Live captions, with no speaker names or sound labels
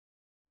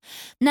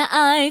Now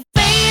I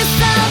face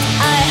up,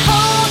 I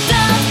hold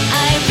up,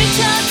 I reach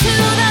out to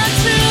the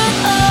truth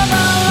of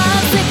all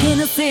our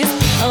sicknesses,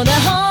 oh the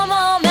whole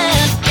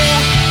moment, yeah.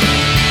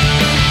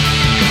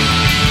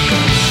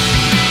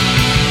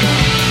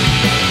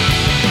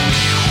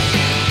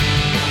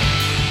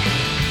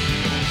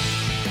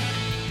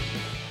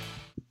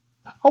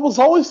 I was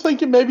always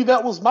thinking maybe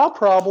that was my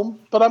problem,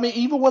 but I mean,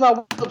 even when I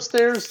went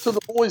upstairs to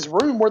the boys'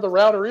 room where the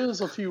router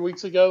is a few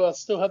weeks ago, I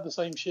still had the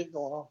same shit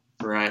going on.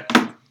 Right.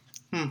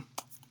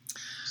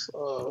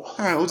 So, all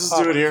right, we'll just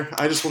do it here.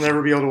 I just will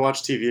never be able to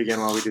watch TV again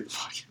while we do the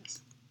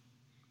podcast.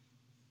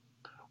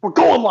 We're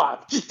going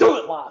live. Just do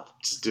it live.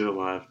 Just do it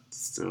live.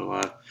 Just do it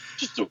live.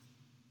 Just do it.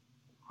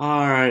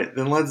 All right,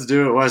 then let's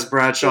do it, Wes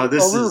Bradshaw. Are we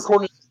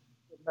recording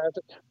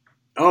Magic?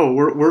 Oh,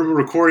 we're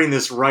recording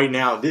this right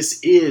now. This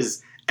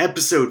is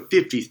episode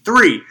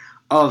 53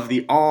 of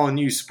the All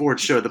New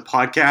Sports Show, the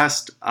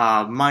podcast.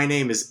 My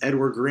name is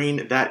Edward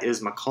Green. That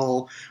is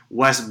McCall.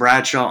 Wes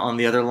Bradshaw on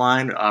the other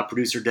line.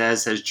 Producer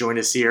Des has joined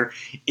us here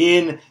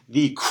in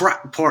the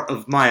crap part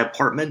of my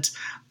apartment,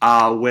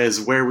 was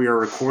where we are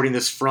recording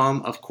this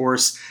from. Of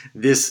course,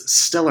 this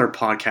stellar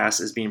podcast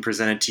is being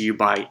presented to you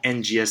by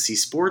NGSC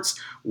Sports.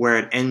 We're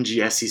at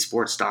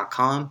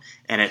ngscsports.com,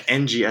 and at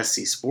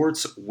NGSC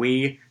Sports,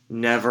 we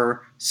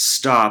never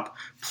stop.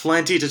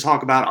 Plenty to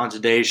talk about on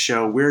today's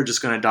show. We're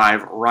just going to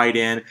dive right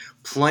in.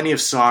 Plenty of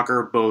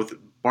soccer, both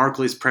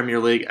Barclays Premier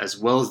League as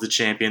well as the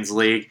Champions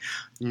League.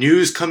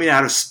 News coming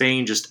out of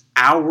Spain just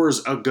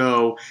hours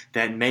ago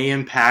that may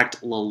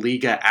impact La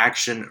Liga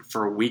action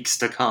for weeks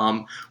to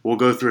come. We'll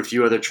go through a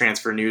few other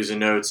transfer news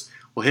and notes.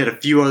 We'll hit a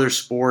few other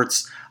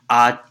sports,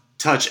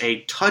 touch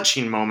a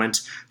touching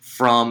moment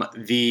from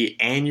the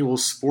annual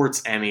sports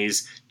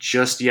Emmys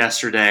just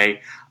yesterday.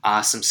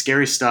 Some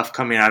scary stuff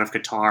coming out of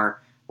Qatar.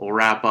 We'll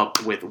wrap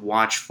up with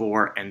Watch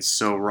For and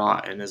So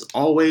Raw. And as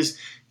always,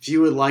 if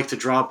you would like to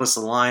drop us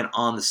a line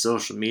on the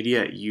social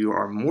media, you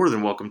are more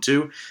than welcome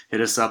to.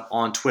 Hit us up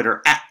on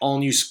Twitter at All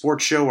New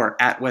Sports Show or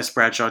at Wes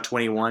Bradshaw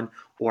 21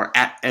 or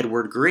at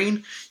Edward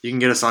Green. You can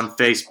get us on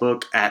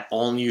Facebook at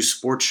All New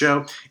Sports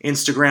Show,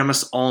 Instagram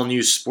us All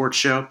New Sports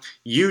Show,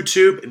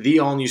 YouTube The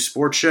All New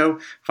Sports Show.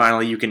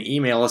 Finally, you can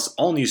email us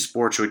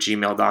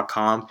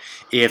allnewsportshow@gmail.com.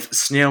 If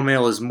snail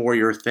mail is more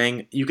your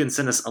thing, you can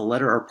send us a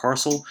letter or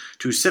parcel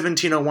to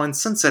 1701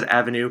 Sunset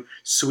Avenue,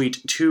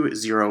 Suite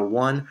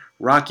 201,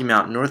 Rocky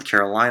Mount, North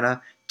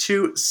Carolina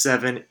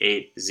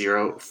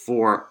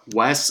 27804.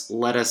 Wes,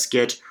 let us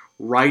get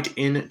right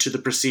into the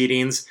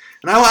proceedings.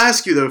 And I will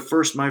ask you, though,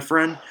 first, my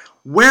friend,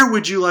 where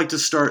would you like to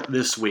start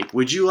this week?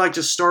 Would you like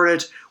to start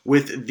it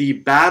with the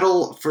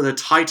battle for the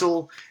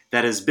title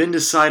that has been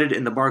decided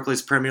in the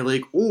Barclays Premier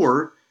League,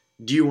 or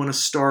do you want to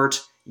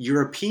start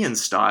European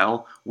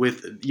style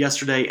with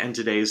yesterday and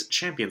today's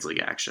Champions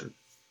League action?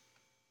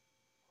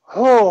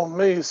 Oh,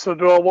 me. So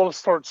do I want to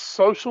start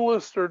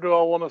socialist or do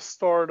I want to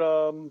start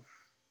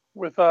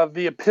with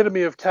the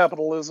epitome of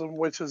capitalism,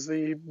 which is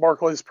the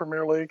Barclays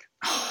Premier League?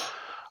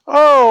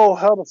 Oh,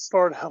 how to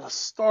start.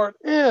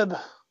 Ed,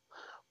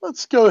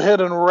 let's go ahead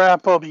and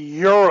wrap up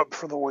Europe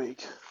for the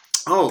week.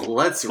 Oh,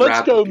 let's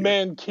go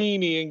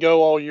Mancini and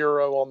go all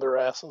Euro on their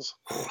asses.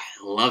 Oh,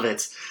 I love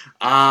it.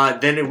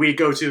 Then we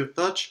go to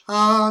the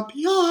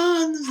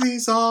champions.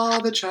 These are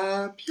the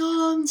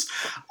champions.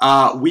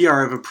 We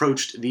have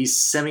approached the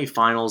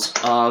semifinals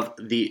of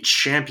the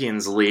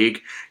Champions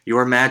League.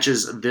 Your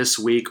matches this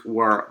week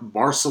were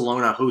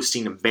Barcelona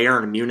hosting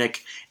Bayern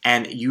Munich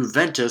and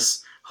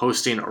Juventus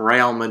hosting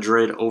Real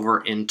Madrid over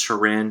in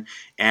Turin,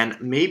 and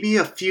maybe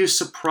a few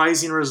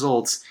surprising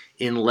results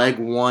in leg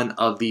one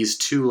of these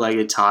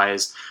two-legged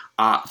ties.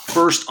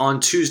 First on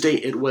Tuesday,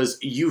 it was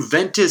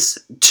Juventus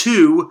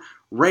 2,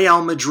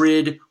 Real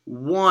Madrid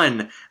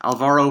 1.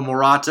 Alvaro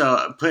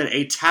Morata put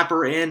a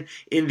tapper in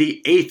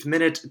the 8th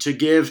minute to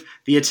give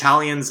the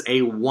Italians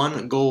a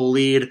 1-goal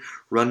lead.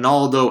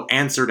 Ronaldo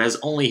answered as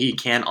only he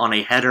can on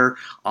a header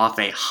off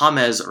a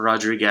James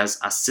Rodriguez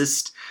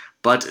assist.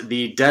 But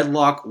the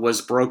deadlock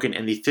was broken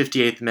in the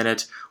 58th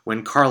minute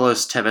when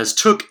Carlos Tevez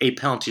took a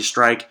penalty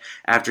strike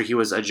after he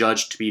was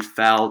adjudged to be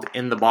fouled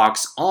in the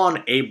box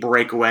on a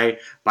breakaway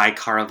by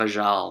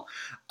Carvajal.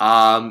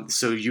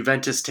 So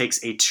Juventus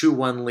takes a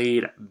 2-1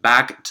 lead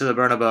back to the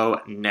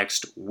Bernabeu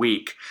next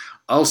week.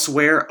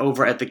 Elsewhere,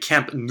 over at the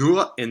Camp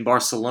Nou in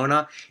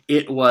Barcelona,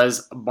 it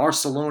was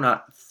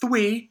Barcelona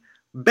 3,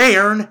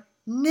 Bayern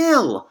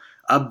 0.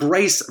 A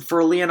brace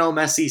for Lionel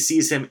Messi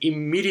sees him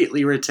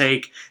immediately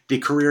retake the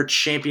career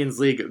Champions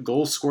League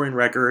goal-scoring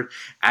record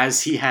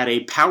as he had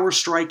a power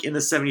strike in the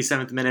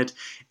 77th minute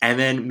and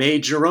then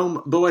made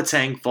Jerome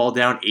Boateng fall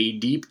down a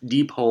deep,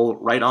 deep hole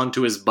right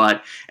onto his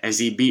butt as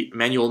he beat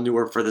Manuel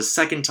Neuer for the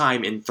second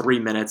time in 3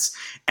 minutes.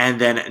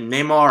 And then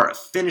Neymar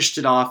finished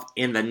it off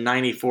in the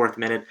 94th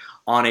minute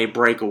on a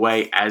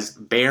breakaway as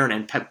Bayern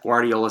and Pep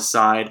Guardiola's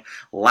side,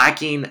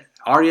 lacking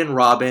Arjen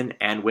Robben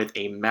and with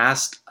a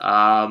masked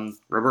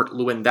Robert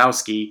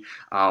Lewandowski,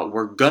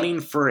 were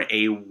gunning for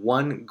a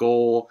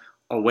 1-goal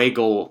away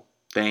goal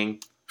thing.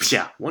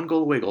 Yeah,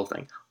 1-goal away goal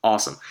thing.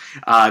 Awesome.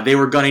 They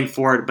were gunning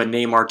for it, but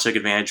Neymar took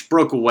advantage,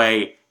 broke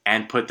away,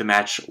 and put the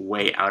match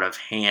way out of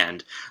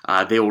hand.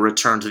 They will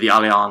return to the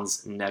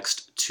Allianz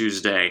next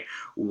Tuesday.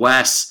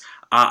 Wes,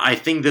 I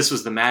think this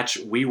was the match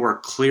we were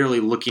clearly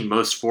looking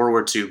most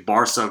forward to,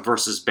 Barca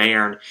versus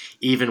Bayern,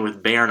 even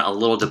with Bayern a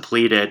little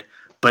depleted.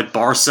 But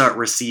Barca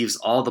receives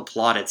all the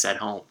plaudits at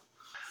home.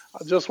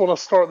 I just want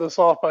to start this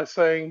off by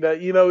saying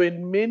that,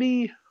 in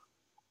many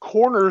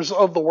corners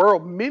of the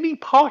world, many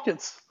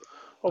pockets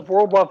of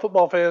worldwide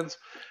football fans,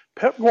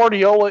 Pep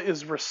Guardiola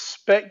is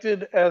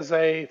respected as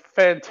a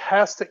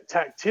fantastic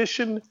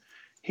tactician.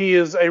 He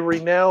is a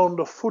renowned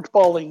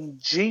footballing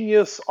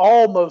genius,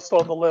 almost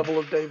on the level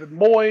of David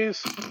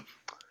Moyes.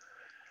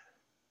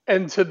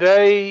 And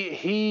today,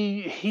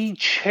 he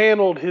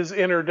channeled his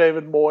inner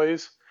David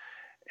Moyes.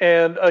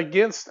 And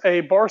against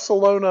a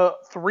Barcelona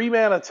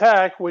three-man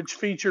attack, which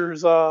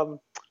features Neymar,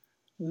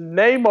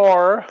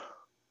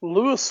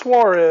 Luis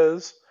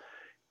Suarez,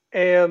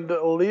 and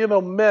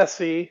Lionel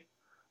Messi,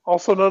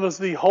 also known as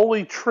the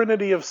Holy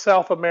Trinity of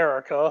South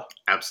America.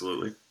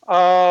 Absolutely.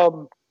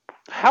 How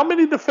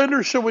many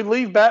defenders should we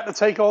leave back to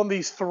take on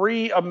these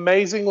three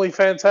amazingly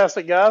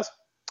fantastic guys?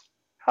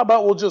 How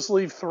about we'll just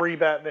leave three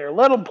back there?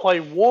 Let them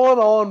play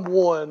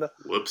one-on-one.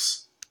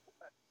 Whoops.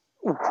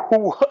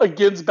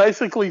 Against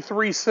basically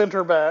three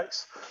center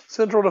backs,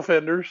 central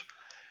defenders,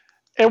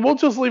 and we'll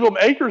just leave them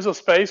acres of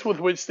space with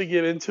which to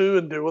get into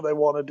and do what they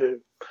want to do.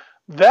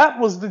 That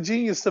was the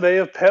genius today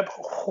of Pep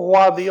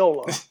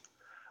Guardiola.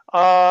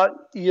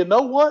 You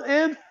know what,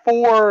 Ed?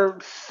 For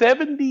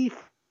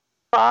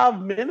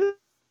 75 minutes,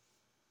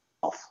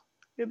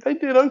 they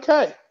did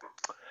okay.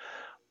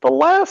 The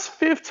last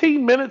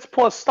 15 minutes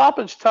plus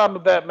stoppage time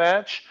of that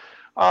match,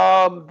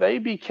 they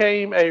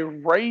became a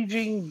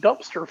raging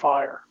dumpster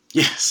fire.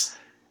 Yes.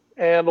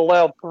 And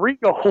allowed 3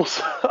 goals,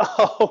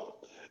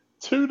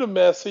 2 to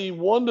Messi,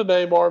 1 to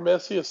Neymar.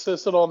 Messi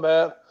assisted on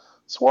that.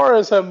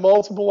 Suarez had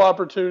multiple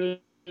opportunities.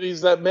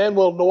 That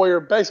Manuel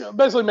Neuer,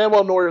 basically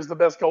Manuel Neuer is the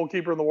best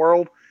goalkeeper in the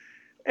world.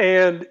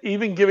 And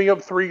even giving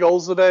up 3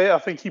 goals today, I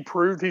think he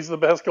proved he's the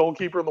best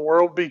goalkeeper in the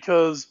world,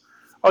 because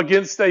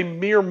against a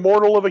mere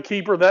mortal of a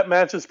keeper, that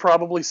match is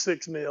probably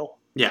 6-0.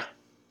 Yeah.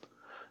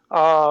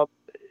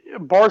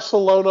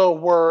 Barcelona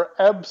were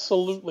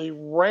absolutely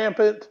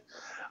rampant.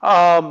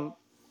 Bayern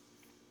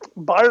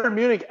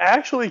Munich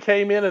actually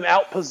came in and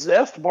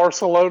outpossessed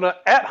Barcelona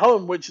at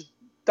home, which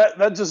that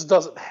just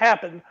doesn't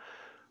happen.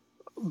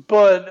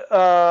 But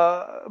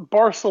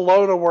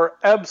Barcelona were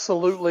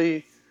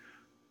absolutely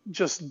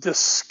just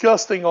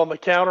disgusting on the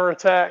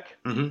counterattack.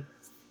 Mm-hmm.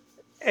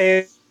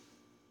 And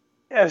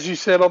as you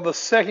said, on the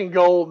second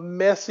goal,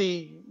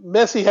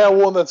 Messi had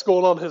one that's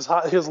going on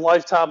his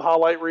lifetime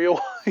highlight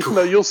reel.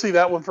 You'll see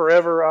that one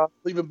forever,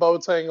 leaving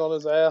Boateng on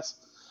his ass.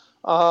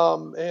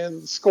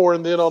 And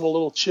scoring then on a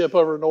little chip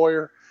over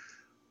Neuer.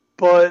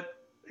 But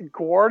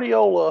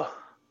Guardiola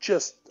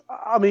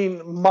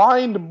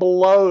mind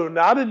blown.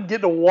 I didn't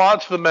get to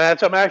watch the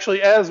match. I'm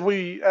actually, as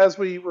we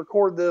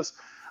record this,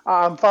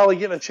 I'm finally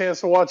getting a chance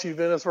to watch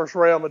Juventus versus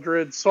Real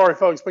Madrid. Sorry,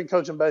 folks, been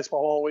coaching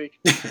baseball all week.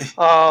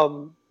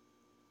 The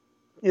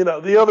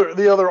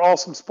other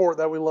awesome sport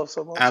that we love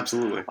so much.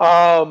 Absolutely.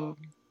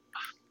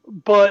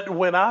 But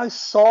when I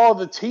saw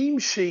the team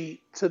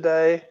sheet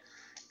today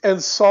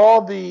and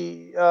saw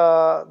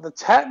the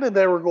tactic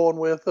they were going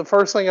with, the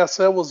first thing I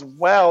said was,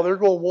 wow, they're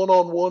going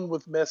one-on-one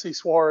with Messi,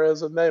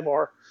 Suarez, and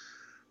Neymar.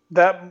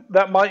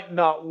 That might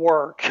not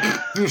work.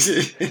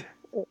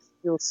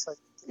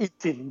 It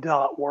did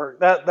not work.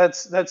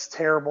 That's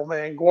terrible,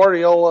 man.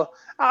 Guardiola,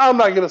 I'm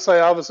not going to say,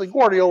 obviously,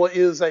 Guardiola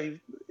is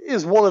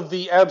one of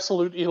the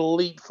absolute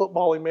elite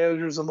footballing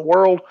managers in the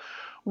world.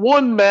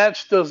 One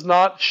match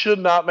should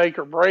not make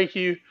or break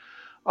you.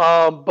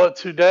 But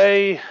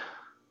today,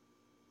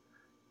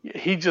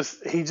 he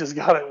just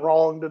got it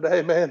wrong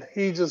today, man.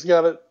 He just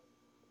got it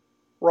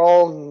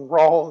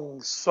wrong,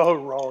 so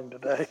wrong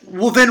today.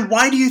 Well, then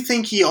why do you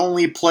think he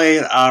only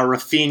played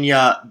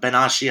Rafinha,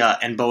 Benatia,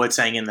 and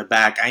Boateng in the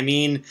back? I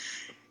mean,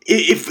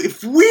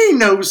 if we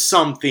know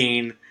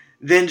something,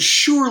 then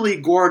surely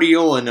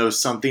Guardiola knows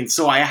something.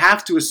 So I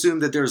have to assume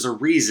that there's a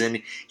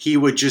reason he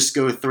would just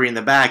go 3 in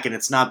the back, and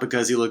it's not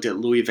because he looked at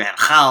Louis van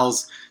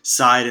Gaal's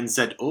side and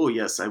said, "Oh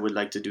yes, I would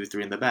like to do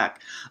 3 in the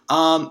back."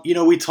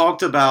 We've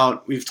talked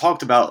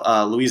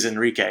about Luis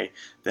Enrique,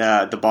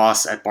 the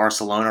boss at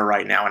Barcelona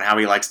right now, and how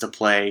he likes to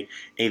play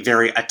a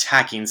very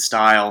attacking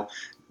style.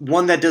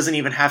 One that doesn't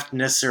even have to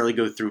necessarily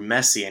go through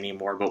Messi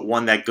anymore, but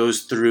one that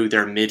goes through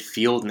their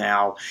midfield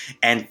now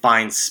and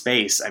finds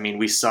space. I mean,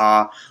 we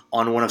saw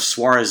on one of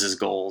Suarez's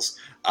goals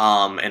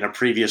in a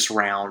previous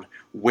round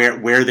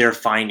where they're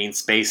finding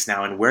space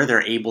now and where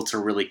they're able to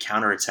really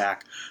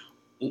counterattack.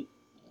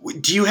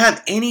 Do you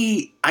have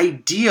any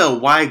idea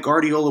why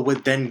Guardiola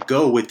would then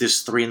go with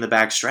this 3 in the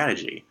back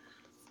strategy?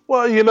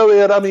 Well,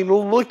 Ed,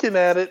 looking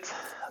at it,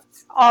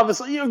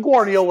 obviously,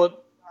 Guardiola,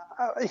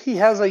 he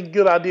has a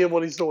good idea of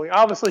what he's doing.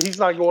 Obviously, he's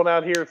not going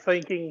out here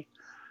thinking,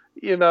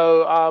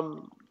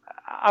 I'm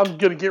going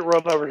to get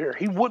run over here.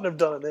 He wouldn't have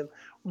done it then.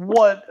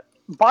 What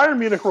Bayern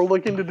Munich were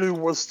looking to do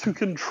was to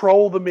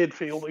control the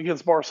midfield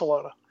against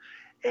Barcelona.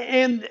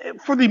 and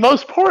for the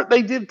most part,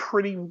 they did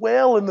pretty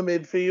well in the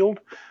midfield.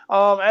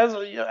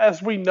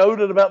 As we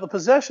noted about the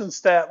possession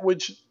stat,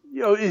 which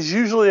is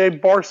usually a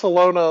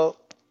Barcelona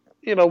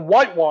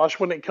whitewash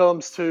when it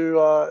comes to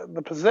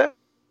the possession.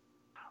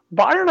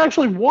 Bayern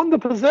actually won the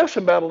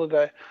possession battle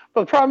today.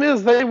 But the problem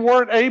is they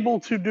weren't able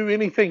to do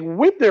anything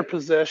with their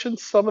possession.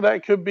 Some of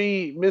that could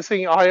be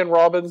missing Ian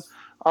Robin,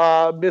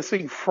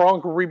 missing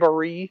Franck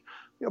Ribéry.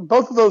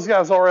 Both of those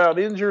guys are out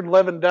injured.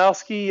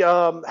 Lewandowski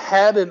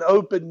had an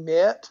open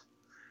net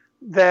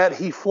that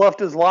he fluffed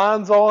his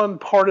lines on.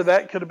 Part of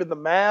that could have been the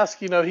mask.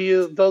 He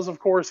does, of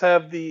course,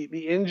 have the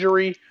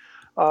injury,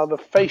 the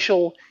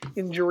facial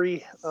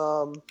injury.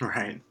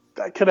 Right.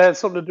 That could have had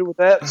something to do with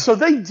that. So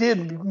they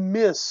did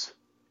miss.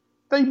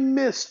 They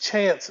missed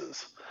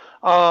chances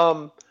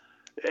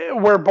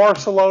where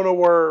Barcelona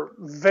were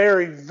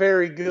very,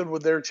 very good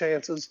with their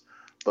chances.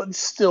 But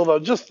still, though,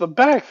 just the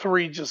back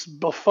three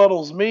just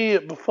befuddles me.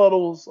 It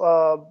befuddles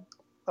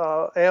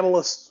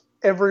analysts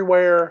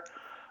everywhere.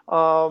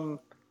 And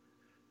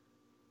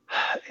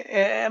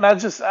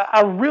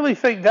I really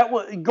think that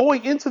was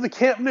going into the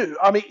Camp Nou.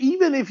 I mean,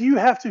 even if you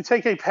have to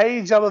take a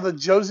page out of the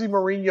Jose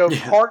Mourinho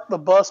park the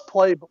bus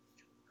playbook,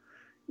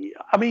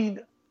 I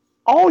mean,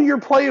 all you're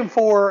playing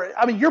for,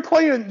 you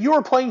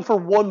are playing for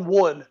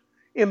 1-1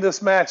 in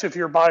this match if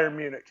you're Bayern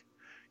Munich.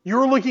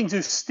 You're looking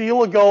to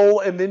steal a goal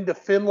and then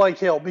defend like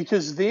hell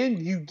because then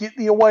you get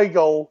the away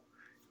goal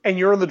and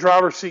you're in the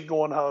driver's seat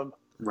going home.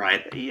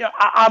 Right. Yeah,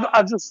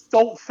 I just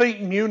don't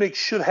think Munich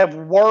should have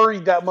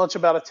worried that much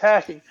about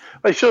attacking.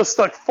 They should have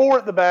stuck 4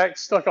 at the back,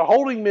 stuck a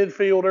holding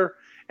midfielder,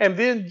 and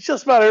then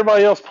just about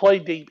everybody else play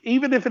deep.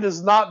 Even if it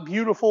is not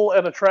beautiful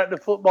and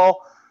attractive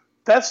football,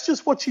 that's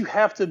just what you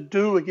have to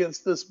do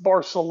against this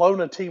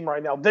Barcelona team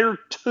right now. They're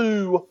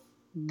too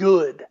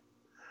good.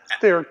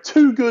 They're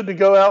too good to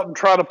go out and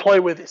try to play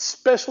with,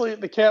 especially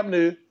at the Camp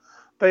Nou.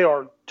 They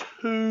are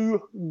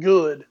too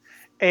good.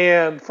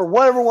 And for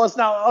whatever was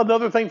now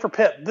another thing for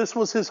Pep, this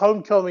was his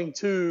homecoming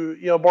to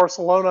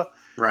Barcelona.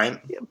 Right.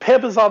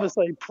 Pep is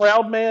obviously a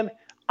proud man.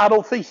 I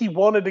don't think he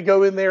wanted to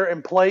go in there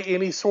and play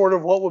any sort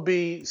of what would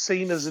be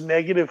seen as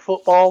negative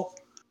football.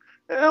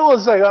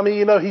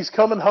 He's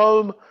coming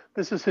home.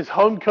 This is his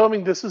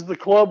homecoming. This is the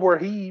club where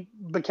he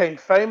became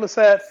famous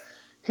at.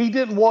 He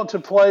didn't want to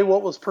play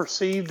what was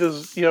perceived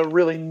as,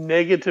 really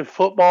negative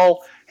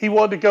football. He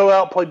wanted to go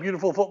out and play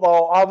beautiful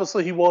football.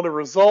 Obviously, he wanted a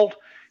result.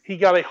 He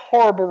got a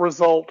horrible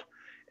result.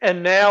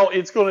 And now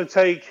it's going to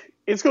take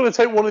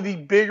one of the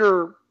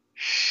bigger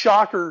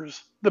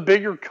shockers, the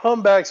bigger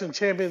comebacks in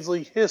Champions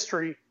League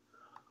history,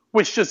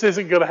 which just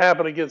isn't going to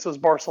happen against this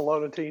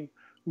Barcelona team.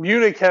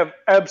 Munich have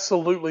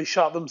absolutely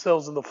shot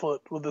themselves in the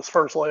foot with this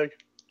first leg.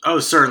 Oh,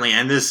 certainly.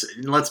 And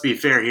let's be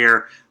fair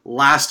here,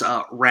 last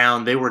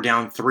round they were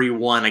down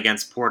 3-1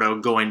 against Porto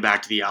going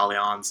back to the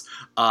Allianz.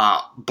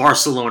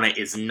 Barcelona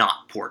is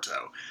not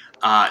Porto.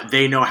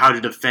 They know how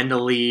to defend a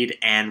lead,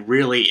 and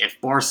really,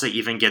 if Barca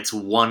even gets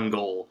 1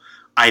 goal,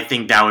 I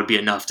think that would be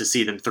enough to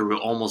see them through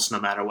almost no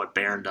matter what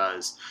Bayern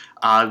does.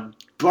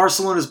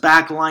 Barcelona's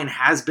back line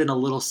has been a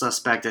little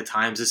suspect at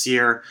times this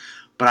year,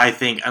 but I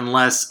think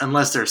unless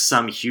there's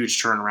some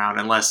huge turnaround,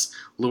 unless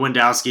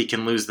Lewandowski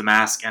can lose the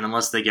mask, and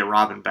unless they get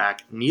Robin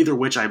back, neither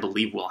which I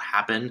believe will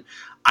happen,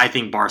 I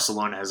think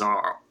Barcelona has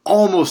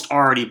almost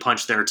already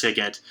punched their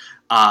ticket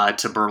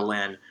to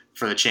Berlin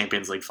for the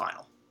Champions League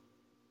final.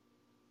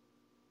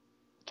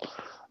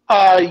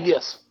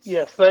 Yes.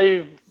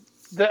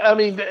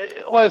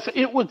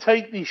 It would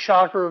take the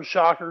shocker of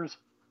shockers.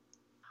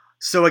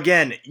 So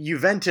again,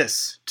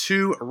 Juventus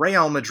 2,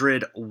 Real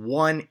Madrid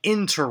 1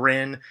 in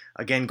Turin.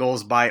 Again,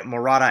 goals by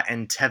Morata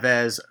and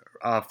Tevez.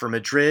 For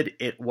Madrid,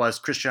 it was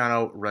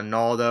Cristiano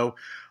Ronaldo.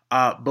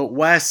 But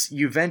Wes,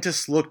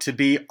 Juventus looked to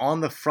be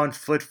on the front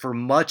foot for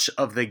much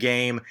of the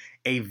game.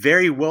 A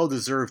very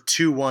well-deserved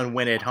 2-1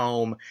 win at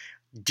home.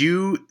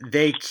 Do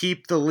they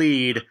keep the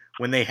lead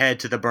when they head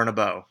to the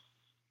Bernabeu?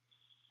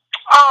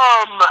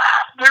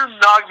 They're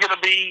not going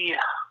to be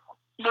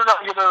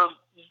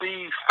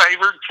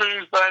favored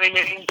to by any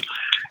means.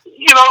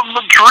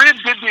 Madrid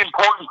did the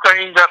important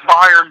thing that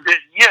Bayern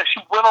didn't. Yes,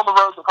 you went on the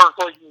road the first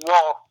leg, you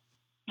lost.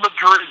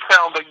 Madrid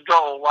found a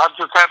goal. I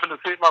just happened to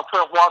see it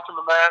myself watching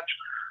the match.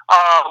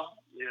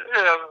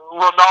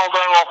 Ronaldo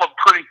off a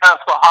pretty pass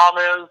for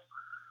James.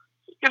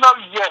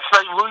 Yes,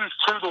 they lose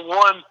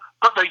 2-1,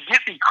 but they get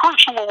the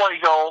crucial away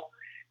goal.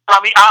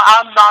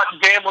 I'm not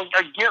gambling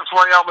against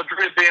Real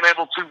Madrid being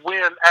able to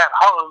win at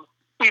home,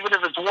 even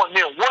if it's 1-0. 1-0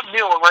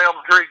 and Real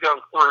Madrid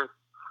goes through.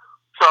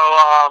 So,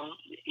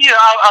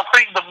 I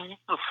think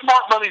the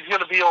smart money is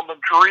going to be on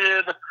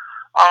Madrid.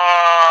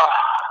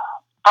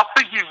 I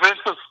think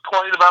Juventus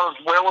played about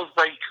as well as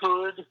they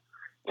could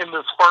in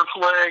this first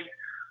leg.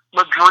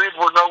 Madrid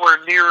were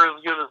nowhere near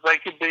as good as they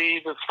could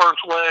be this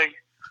first leg.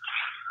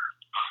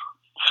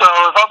 So,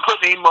 if I'm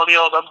putting any money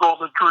on, I'm going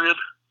Madrid.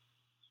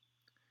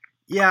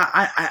 Yeah,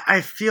 I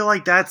feel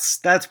like that's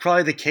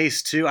probably the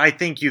case too. I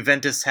think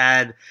Juventus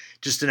had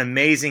just an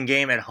amazing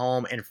game at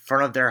home in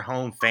front of their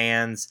home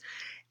fans,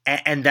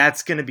 and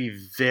that's going to be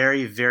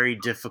very, very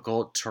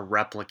difficult to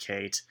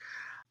replicate.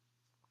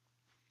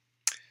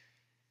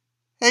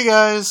 Hey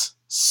guys,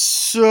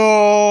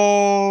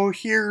 so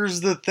here's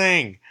the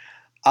thing.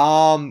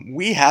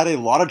 We had a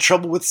lot of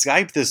trouble with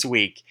Skype this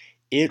week.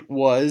 It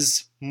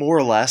was more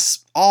or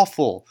less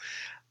awful.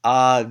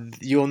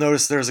 You'll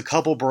notice there's a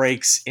couple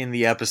breaks in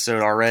the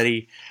episode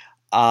already,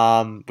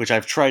 which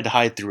I've tried to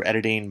hide through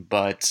editing,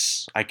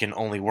 but I can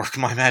only work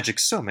my magic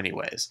so many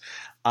ways.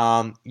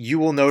 You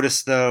will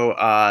notice, though,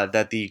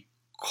 that the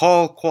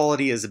call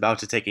quality is about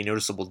to take a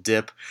noticeable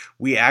dip.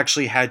 We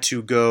actually had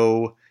to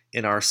go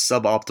in our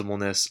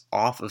suboptimalness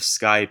off of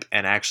Skype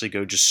and actually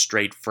go just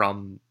straight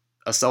from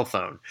a cell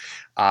phone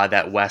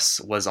that Wes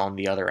was on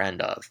the other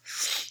end of.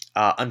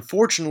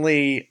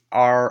 Unfortunately,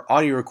 our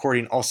audio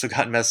recording also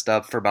got messed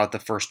up for about the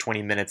first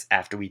 20 minutes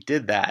after we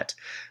did that.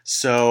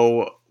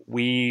 So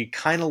we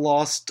kind of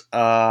lost,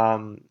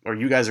 or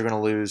you guys are going to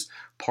lose,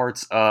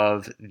 parts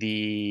of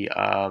the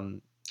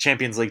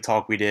Champions League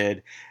talk we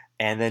did,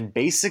 and then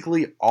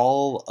basically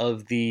all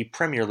of the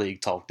Premier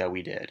League talk that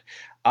we did.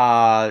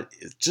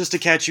 Just to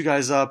catch you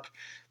guys up,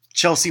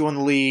 Chelsea won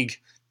the league.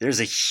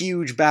 There's a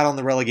huge battle in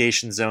the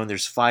relegation zone.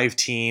 There's 5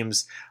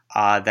 teams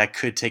that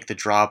could take the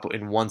drop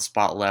in one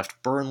spot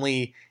left.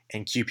 Burnley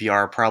and QPR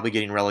are probably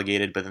getting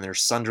relegated, but then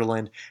there's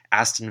Sunderland,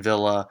 Aston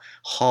Villa,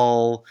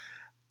 Hull,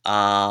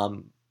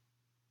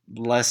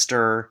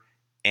 Leicester,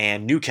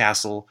 and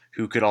Newcastle,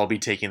 who could all be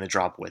taking the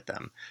drop with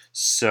them.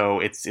 So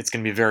it's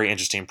going to be a very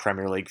interesting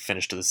Premier League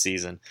finish to the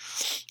season.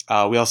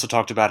 We also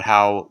talked about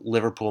how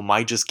Liverpool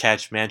might just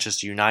catch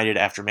Manchester United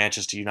after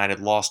Manchester United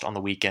lost on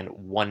the weekend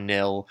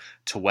 1-0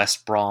 to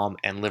West Brom,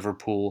 and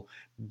Liverpool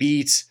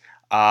beat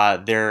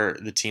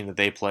the team that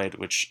they played,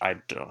 which I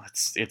don't.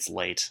 It's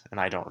late and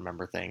I don't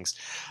remember things.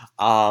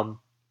 But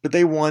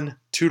they won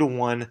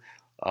 2-1.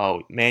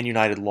 Man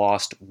United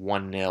lost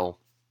 1-0.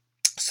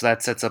 So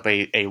that sets up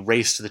a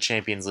race to the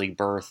Champions League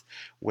berth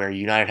where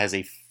United has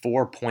a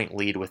 4-point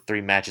lead with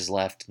 3 matches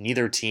left.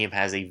 Neither team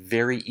has a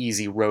very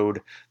easy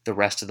road the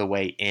rest of the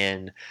way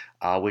in,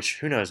 which,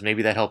 who knows,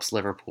 maybe that helps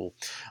Liverpool.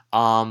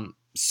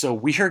 So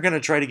we are going to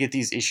try to get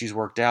these issues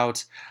worked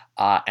out,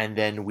 and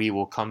then we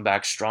will come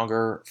back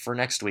stronger for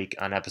next week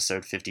on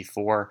episode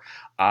 54.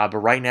 But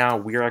right now,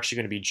 we are actually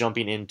going to be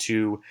jumping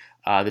into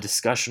the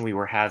discussion we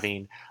were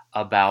having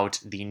about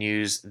the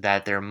news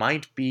that there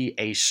might be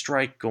a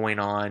strike going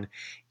on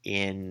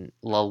in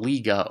La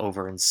Liga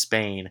over in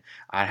Spain.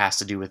 It has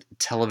to do with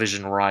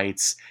television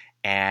rights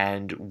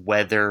and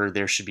whether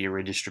there should be a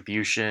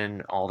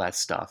redistribution, all that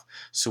stuff.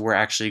 So we're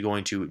actually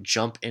going to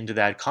jump into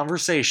that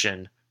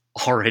conversation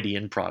already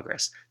in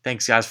progress.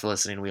 Thanks, guys, for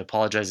listening. We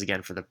apologize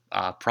again for the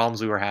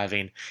problems we were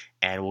having,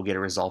 and we'll get it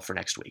resolved for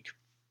next week.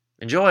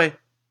 Enjoy! Compared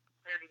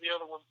to the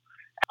other one.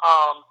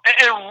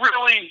 And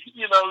really,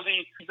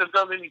 they've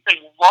done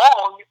anything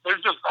wrong. They're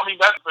just,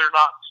 they're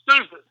not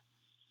stupid.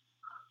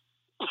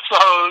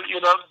 So,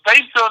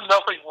 they've done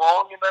nothing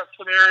wrong in that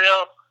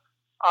scenario.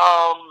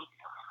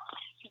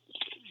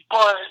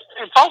 But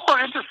it's also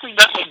interesting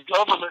that the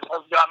government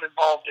has gotten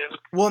involved in it.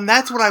 Well, and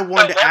that's what I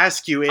wanted to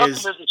ask you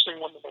that's an interesting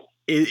one to me.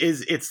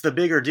 Is it's the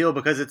bigger deal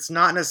because it's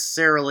not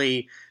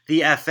necessarily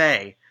the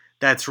FA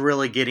that's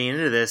really getting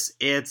into this.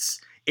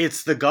 It's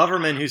the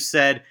government who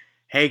said,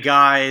 hey,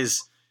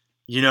 guys,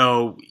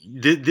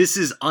 this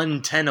is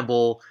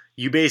untenable.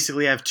 You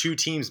basically have 2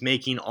 teams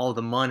making all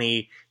the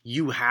money.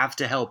 You have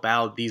to help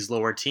out these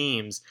lower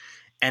teams.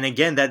 And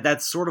again,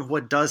 that's sort of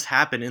what does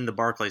happen in the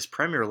Barclays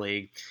Premier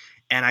League.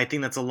 And I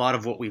think that's a lot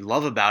of what we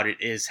love about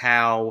it is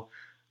how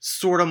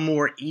sort of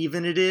more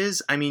even it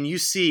is. I mean, you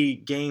see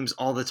games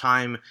all the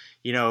time,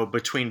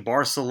 between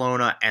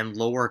Barcelona and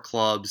lower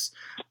clubs,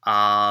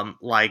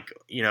 like,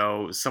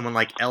 someone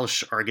like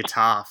Elche or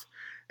Getafe.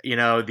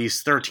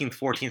 These 13th,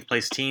 14th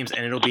place teams,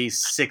 and it'll be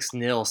 6-0,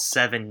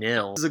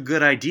 7-0. This is a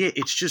good idea.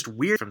 It's just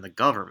weird from the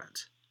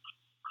government.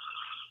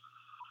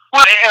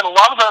 Well, and a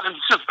lot of that is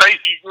just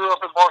based. You grew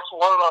up in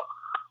Barcelona,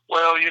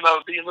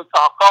 being the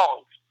top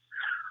college.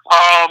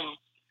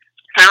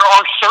 There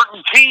are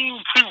certain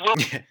teams who will.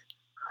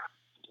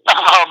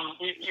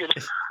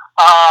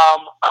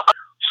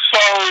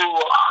 So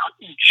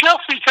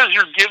just because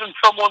you're giving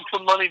someone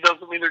some money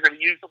doesn't mean they're going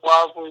to use it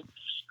wisely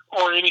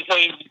or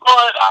anything.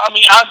 But,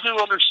 I do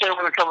understand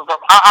where they're coming from.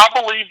 I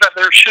believe that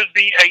there should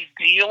be a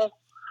deal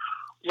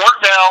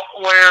worked out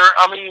where,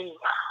 I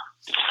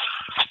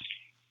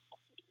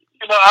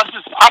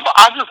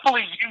just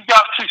believe you've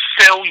got to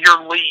sell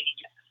your league.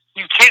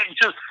 You can't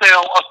just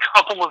sell a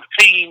couple of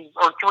teams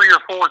or 3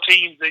 or 4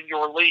 teams in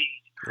your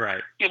league.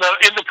 Right. In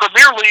the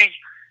Premier League,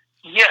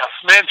 yes,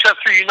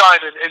 Manchester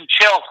United and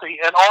Chelsea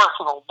and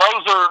Arsenal,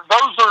 those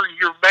are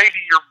your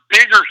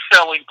bigger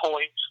selling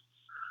points.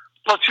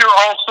 But you're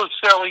also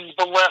selling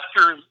the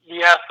Leicesters,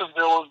 the Aston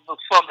Villas, the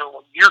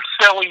Sunderland. You're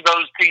selling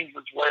those teams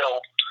as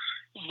well.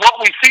 What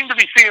we seem to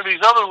be seeing in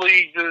these other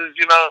leagues is,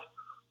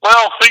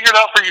 figure it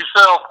out for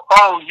yourself.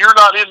 Oh, you're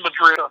not in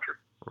Madrid country.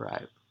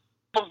 Right.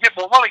 We'll get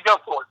more money, go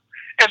for it.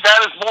 And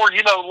that is more,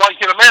 like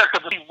in America,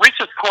 the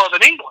richest club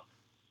in England.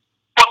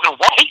 But the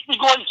White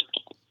Glazers.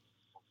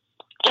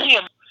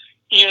 And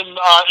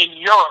in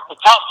Europe, the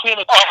top 10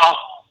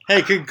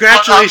 Hey,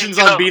 congratulations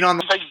on being on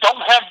the... They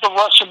don't have the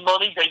Russian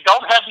money. They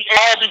don't have the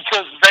ad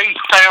because they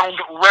found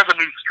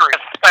revenue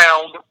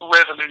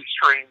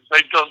streams.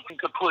 They've done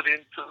to put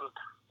into it.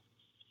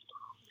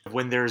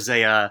 When there's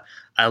a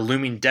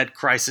looming debt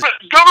crisis.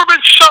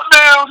 Government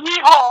shutdown,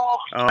 yeehaw!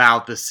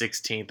 About the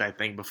 16th, I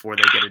think, before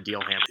they get a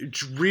deal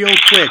hammered. Real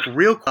quick,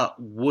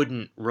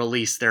 wouldn't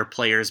release their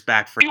players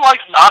back for... You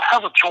not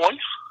have a choice?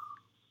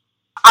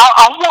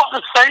 I want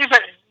to say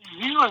that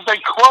you as a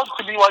club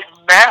to be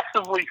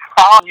massively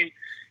fine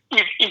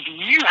if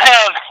you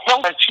have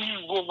help that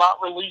you will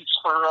not release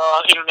for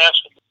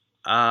international.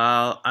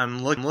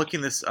 I'm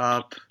looking this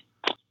up.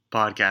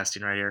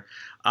 Podcasting right here.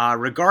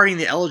 Regarding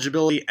the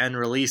eligibility and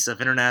release of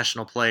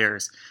international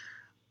players.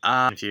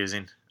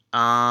 Confusing.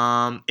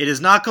 It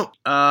is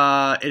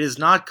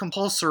not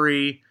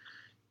compulsory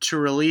to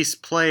release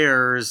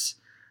players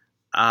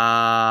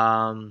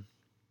for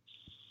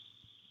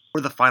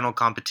the final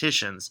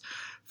competitions.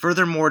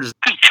 Furthermore, the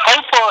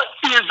Copa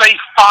is a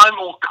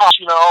final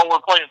we're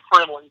playing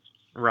friendlies.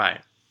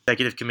 Right.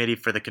 Executive Committee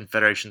for the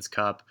Confederations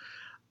Cup,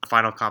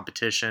 final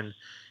competition,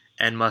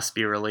 and must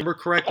be released. Remember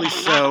correctly,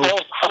 so...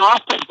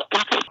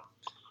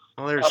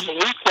 Well, there's...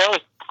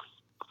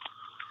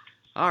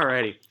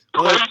 Alrighty.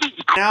 Well,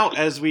 now,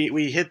 as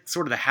we hit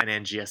sort of the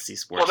NGSC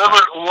sports.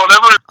 Whatever.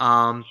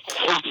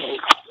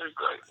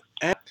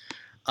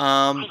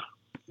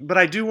 But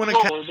I do want to...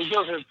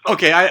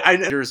 Okay, I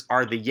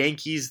are the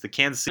Yankees, the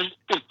Kansas City...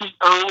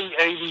 Early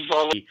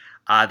 80s.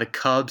 The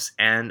Cubs,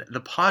 and the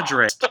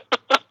Padres.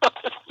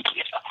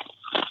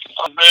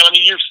 Man,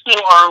 you're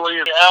still early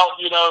and out,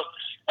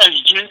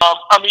 as June.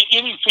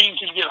 Any team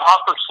can get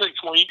hot for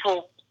 6 weeks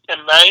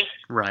in May.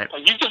 Right.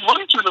 You can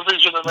lose your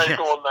division in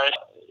April and May.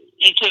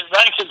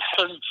 That can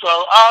happen. So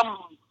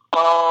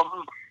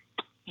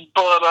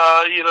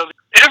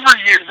every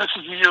year this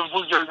is the year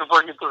Blue Jays are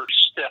bringing their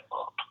step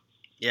up.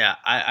 Yeah,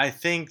 I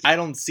think I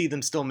don't see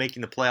them still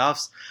making the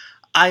playoffs.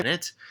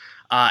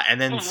 And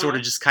then sort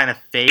of just kind of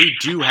fade.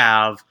 Do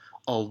have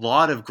a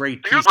lot of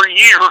great pieces. Every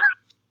year.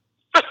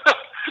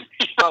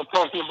 I'm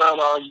talking about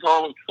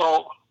garlic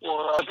salt,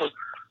 but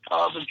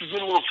you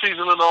get a little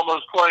seasoning on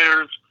those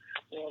players,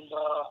 and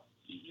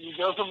you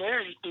go from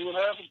there. You see what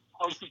happens.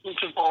 Hope the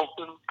pitching falls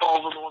in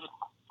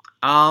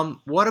order.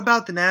 What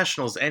about the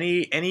Nationals?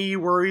 Any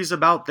worries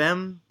about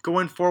them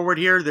going forward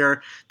here?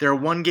 They're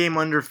 1 game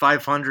under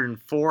 500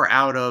 and 4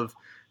 out of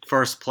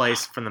first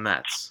place from the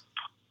Mets.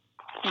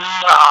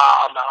 Nah.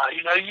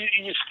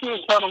 You still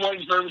kind of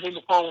waiting for everything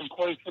to fall in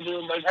place for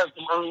them. They've had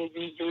some early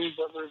injuries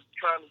that they're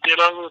trying to get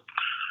over.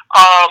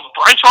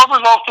 Bryce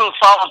Harper's off to a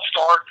solid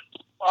start.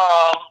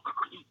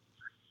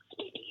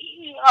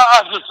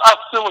 I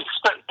still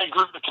expect that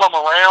group to come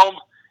around,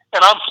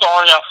 and I'm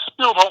sorry, I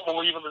still don't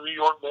believe in the New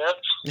York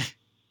Mets.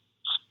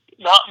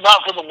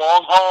 not for the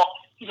long haul.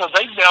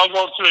 They've now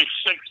gone to a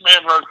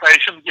 6-man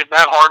rotation to give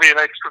Matt Harvey an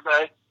extra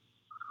day.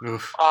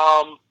 Oof.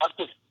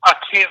 I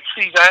can't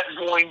see that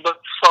going but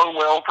so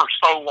well for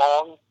so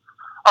long.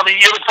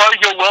 It would probably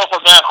go well for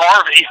Matt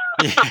Harvey.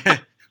 Yeah.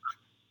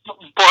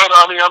 But,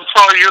 I'm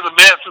sorry, you're the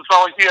Mets. It's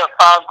not like you have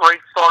 5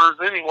 great starters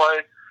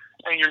anyway,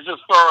 and you're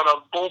just throwing a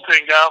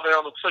bullpen guy out there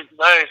on the 6th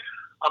day.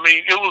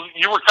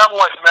 You were kind of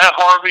like Matt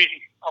Harvey,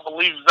 I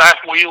believe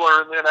Zach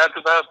Wheeler, and then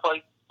after that, it's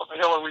like, what the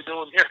hell are we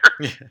doing here?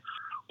 Yeah.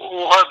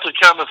 We'll have to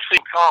kind of see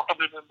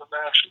confident in the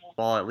National.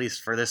 Well, at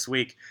least for this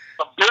week.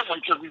 A bit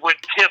because we went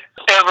 10th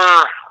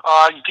ever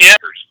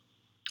getters.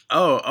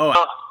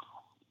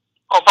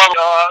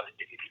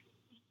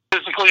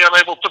 Physically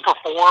unable to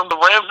perform. The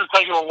Rams are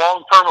taking a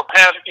long-term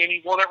path at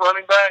any one at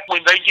running back.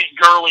 When they get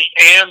Gurley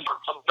and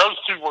those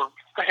two were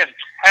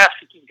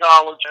fantastic in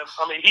college. And,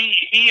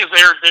 he is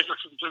Aaron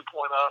Dickerson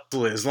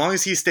 2.0. As long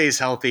as he stays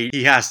healthy,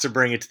 he has to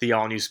bring it to the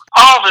all-new...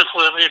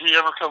 Obviously, if he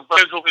ever comes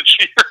back this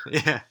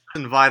year. Yeah,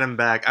 invite him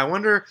back. I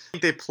wonder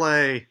if they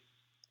play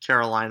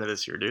Carolina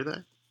this year, do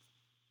they?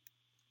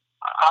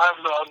 I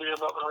have no idea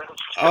about the Rams.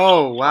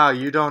 Oh, wow.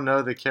 You don't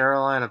know the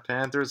Carolina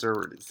Panthers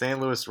or St.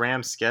 Louis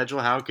Rams schedule?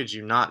 How could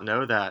you not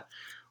know that,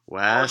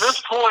 Wes? At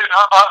this point,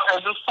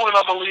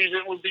 I believe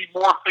it would be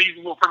more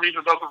feasible for me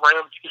to know the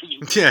Rams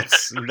schedule.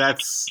 Yes,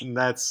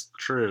 that's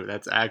true.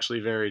 That's actually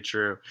very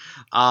true.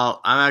 I'm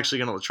actually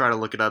going to try to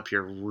look it up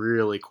here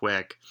really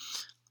quick.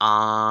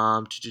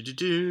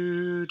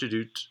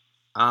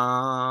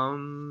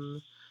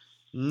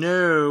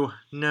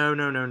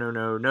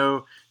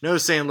 No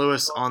St.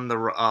 Louis on the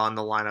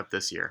lineup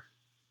this year.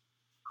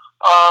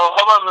 How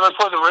about do they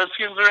play the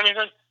Redskins or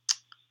anything?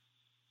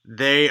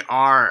 They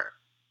are.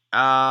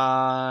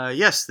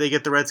 Yes, they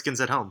get the Redskins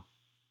at home.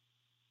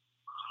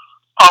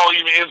 Oh,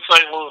 you mean in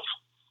St. Louis?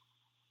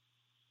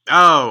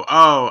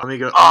 Oh. Let me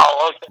go.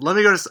 Oh, okay. Let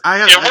me go to. Are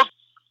they going to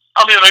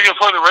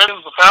play the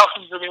Redskins, the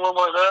Falcons, anyone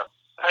like that?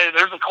 Hey,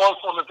 there's a close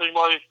one that they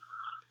might.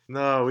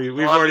 No, we've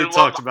already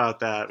talked about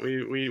that.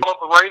 We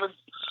the Ravens.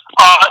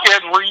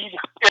 Ed Reed.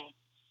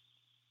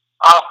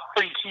 I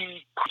think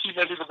he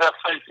may be the best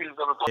safety he's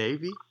ever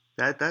played. Maybe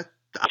that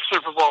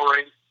Super Bowl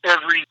ring. Ed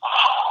Reed.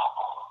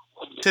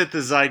 To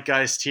the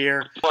zeitgeist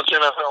here. Much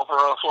NFL for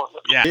us, wasn't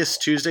it? Yeah. This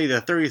Tuesday,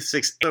 the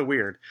 36th. So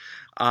weird.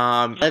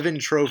 11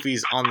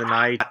 trophies on the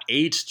night.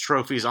 8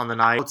 trophies on the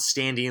night.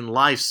 Outstanding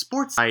live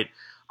sports night.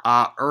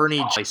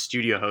 Ernie,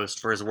 studio host,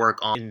 for his work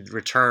on in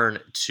return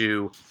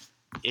to,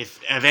 if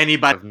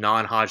anybody of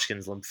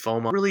non-Hodgkin's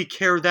lymphoma really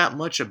care that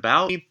much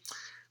about me,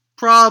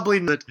 probably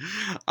not.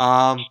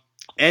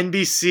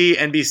 NBC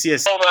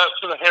has All that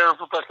to the hair of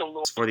Rebecca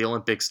Lewis for the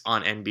Olympics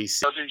on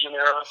NBC.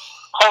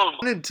 I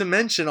Wanted to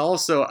mention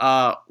also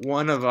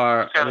one of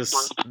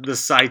the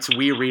sites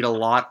we read a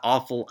lot,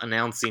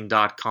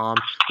 awfulannouncing.com,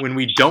 when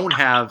we don't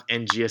have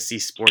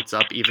NGSC Sports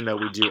up, even though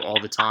we do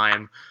all the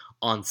time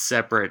on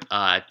separate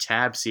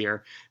tabs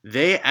here.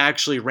 They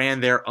actually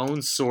ran their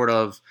own sort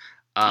of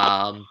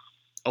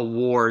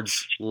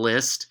awards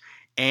list,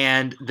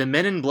 and the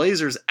Men in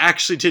Blazers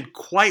actually did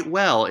quite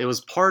well. It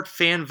was part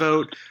fan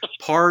vote,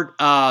 part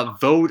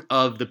vote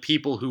of the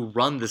people who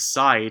run the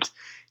site,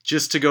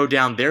 just to go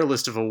down their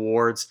list of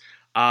awards.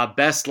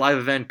 Best live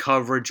event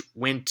coverage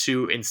went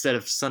to, instead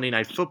of Sunday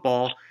Night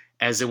Football,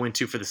 as it went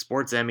to for the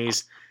Sports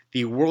Emmys,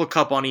 the World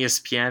Cup on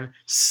ESPN.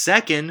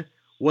 Second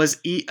was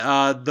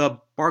the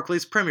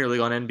Barclays Premier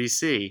League on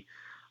NBC.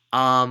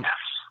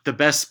 The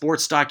best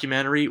sports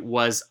documentary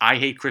was I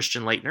Hate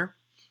Christian Laettner.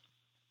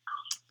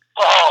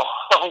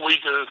 Oh, we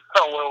did.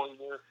 How well we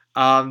did.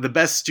 The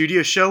best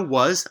studio show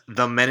was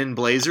The Men in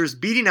Blazers,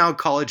 beating out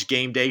College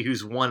Game Day,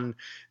 who's won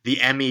the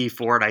Emmy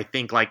for it, I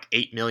think, like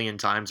 8 million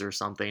times or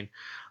something.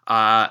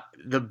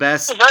 The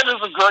best... That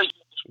is a great...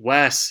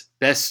 Wes,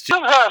 best...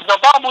 The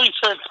Bob Lee's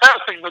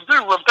fantastic, but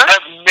dude, Rebecca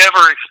I've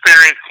never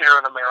experienced here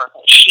in America.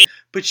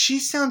 But she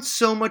sounds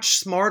so much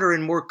smarter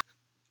and more...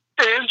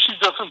 And she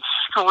doesn't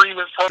scream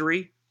at...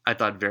 3, I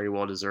thought very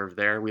well deserved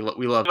there. We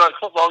love...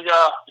 Football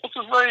guy. What's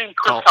his name?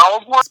 Chris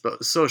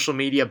Collinsworth? Social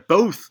media,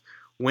 both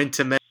went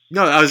to...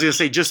 No, I was going to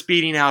say, just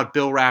beating out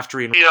Bill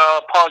Raftery.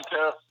 The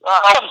podcast.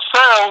 I was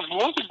saying I was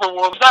looking for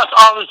one. That's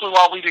obviously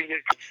why we didn't get...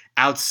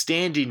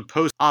 Outstanding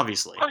post,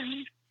 obviously.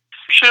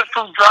 Shit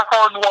from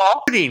Drakkar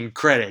Noir. Putting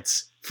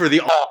credits for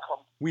the...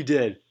 Awesome. We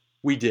did.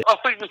 I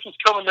think this is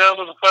coming down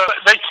to the fact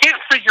they can't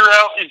figure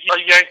out if you're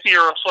a Yankee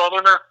or a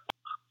Southerner.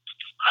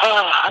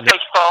 I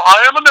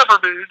am a never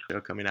dude.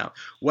 Coming out.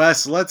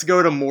 Wes, let's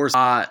go to more...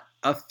 a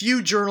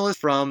few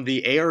journalists from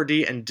the ARD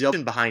and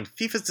Dilton behind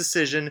FIFA's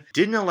decision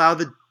didn't allow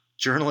the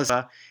journalist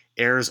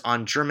airs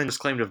on Germans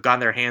claimed to have gotten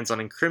their hands on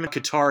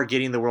incriminating Qatar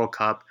getting the World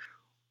Cup.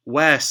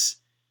 Wes.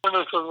 This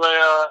is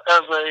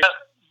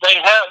they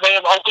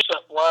have only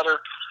set bladder.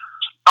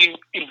 If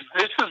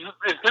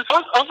this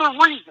other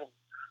reason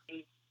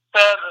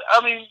that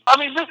I mean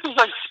this is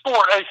a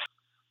sport,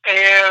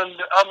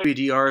 and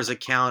BDR's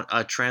account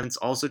trends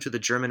also to the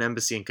German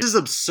embassy. This is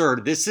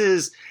absurd. This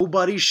is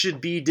nobody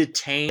should be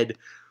detained.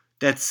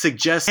 That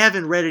suggests I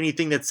haven't read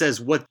anything that says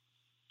what.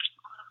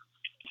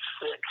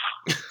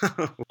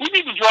 We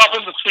need to drop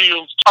in the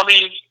fields. I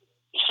mean,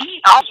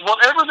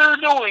 whatever they're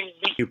doing.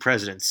 New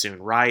president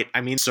soon, right? I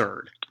mean,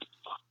 absurd.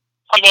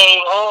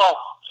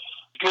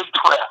 Good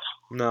press.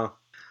 No.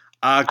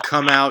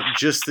 Come out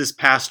just this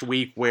past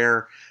week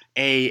where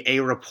a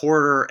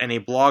reporter and a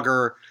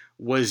blogger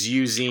was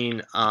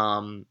using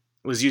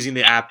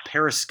the app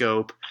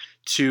Periscope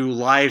to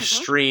live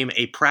stream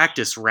a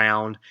practice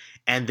round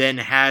and then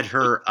had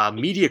her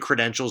media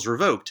credentials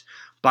revoked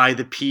by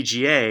the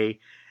PGA.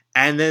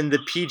 And then the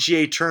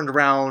PGA turned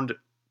around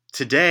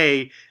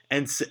today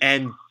and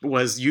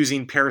was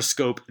using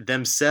Periscope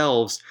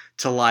themselves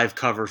to live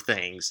cover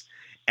things.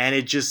 And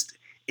it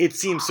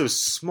seems so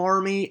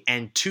smarmy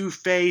and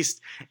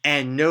two-faced,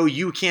 and no,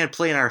 you can't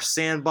play in our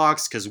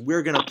sandbox because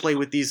we're going to play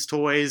with these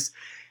toys.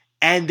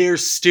 And they're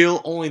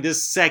still only the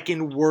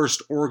second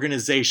worst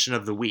organization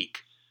of the week.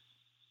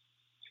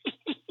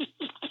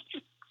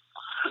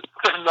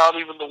 They're not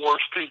even the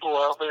worst people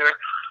out there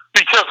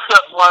because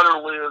Sepp Blatter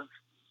lives.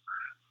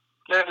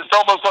 Man, it's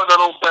almost like that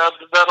old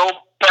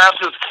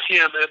Baptist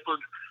Ken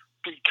Edward.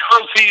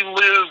 Because he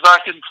lives, I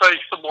can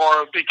face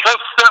tomorrow. Because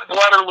Sepp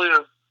Blatter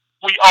lives,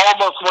 we all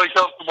must wake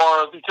up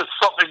tomorrow because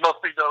something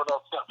must be done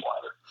about Sepp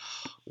Blatter.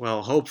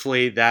 Well,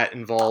 hopefully that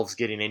involves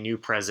getting a new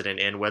president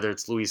in, whether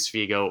it's Luis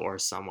Figo or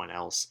someone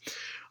else.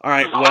 All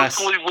right, Wes.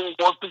 Hopefully we'll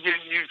once again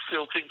use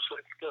Phil Team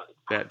 6. Good.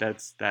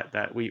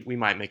 We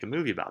might make a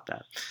movie about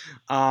that.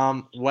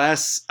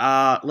 Wes,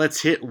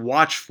 let's hit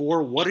watch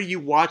 4. What are you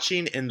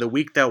watching in the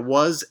week that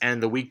was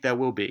and the week that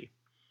will be?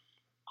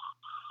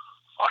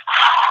 Oh,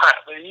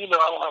 crap, man. I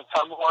don't have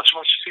time to watch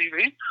much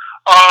TV.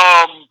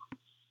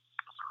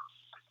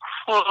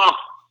 Well,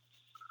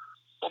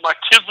 my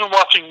kids are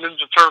watching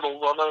Ninja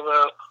Turtles. I know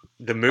that.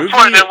 The movie?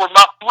 Right now,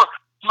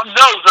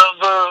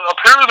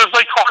 apparently there's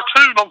a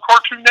cartoon on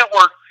Cartoon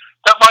Network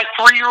that my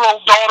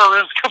 3-year-old daughter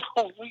is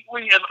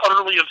completely and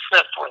utterly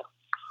obsessed with.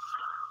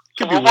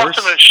 Could so be we're worse.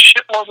 watching a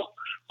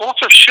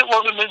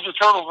shitload of Ninja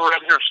Turtles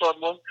around here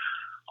suddenly.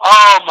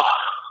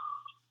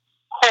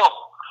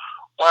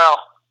 Wow.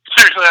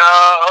 Seriously,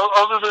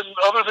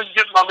 other than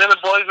getting my Men in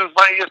Blazers,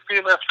 my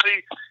ESPN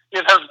FC,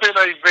 it has been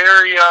a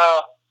very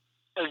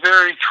a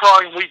very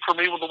trying week for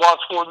me with the watch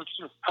for. This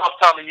is a tough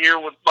time of year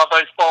with my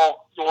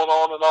baseball going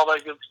on and all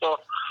that good stuff.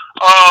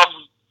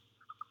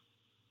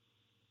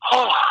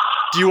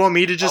 Do you want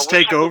me to just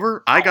take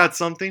over? I got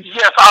something.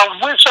 Yes, I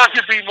wish I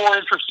could be more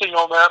interesting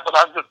on that, but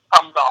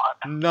I'm not.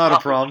 Not a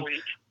problem.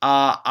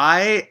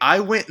 I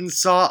went and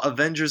saw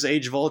Avengers: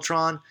 Age of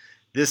Ultron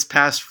this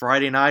past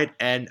Friday night,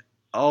 and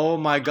oh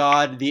my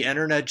God, the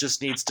internet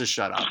just needs to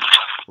shut up.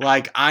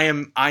 Like I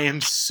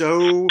am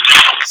so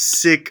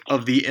sick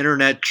of the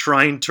internet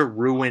trying to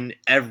ruin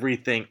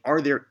everything.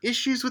 Are there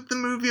issues with the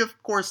movie?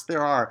 Of course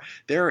there are.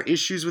 There are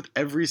issues with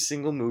every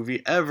single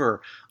movie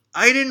ever.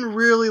 I didn't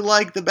really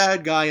like the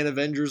bad guy in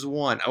Avengers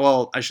 1.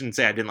 Well, I shouldn't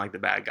say I didn't like the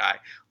bad guy.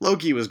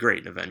 Loki was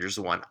great in Avengers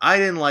 1. I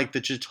didn't like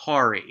the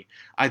Chitauri.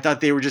 I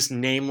thought they were just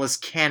nameless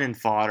cannon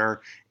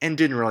fodder and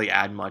didn't really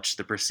add much to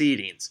the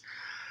proceedings.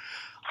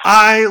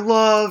 I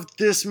loved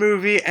this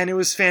movie and it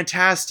was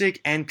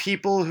fantastic, and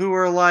people who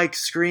are like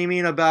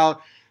screaming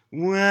about,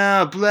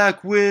 well,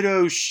 Black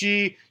Widow,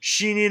 she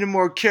needed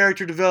more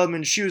character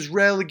development. She was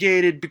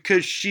relegated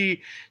because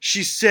she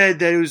said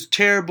that it was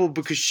terrible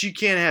because she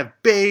can't have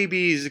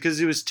babies because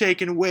it was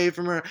taken away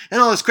from her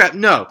and all this crap.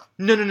 No.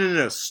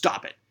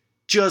 Stop it.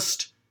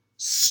 Just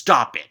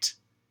stop it.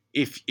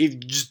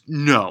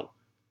 No.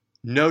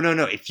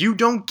 If you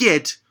don't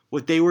get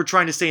what they were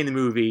trying to say in the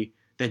movie,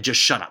 then just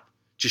shut up.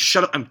 Just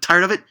shut up. I'm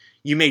tired of it.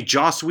 You made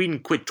Joss Whedon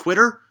quit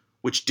Twitter,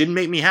 which didn't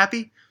make me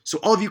happy. So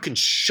all of you can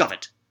shove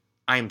it.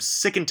 I am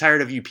sick and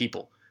tired of you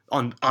people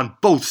on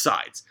both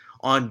sides.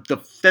 On the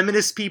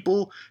feminist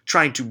people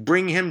trying to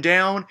bring him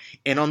down,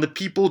 and on the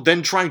people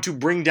then trying to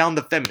bring down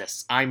the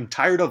feminists. I'm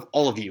tired of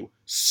all of you.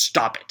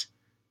 Stop it.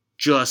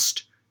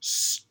 Just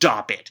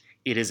stop it.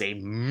 It is a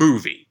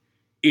movie.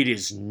 It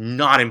is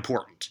not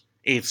important.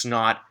 It's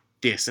not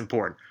this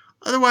important.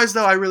 Otherwise,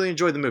 though, I really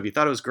enjoyed the movie.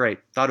 Thought it was great.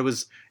 Thought it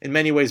was, in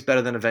many ways,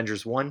 better than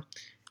Avengers 1.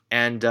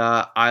 And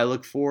I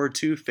look forward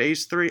to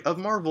Phase 3 of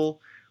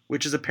Marvel,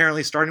 which is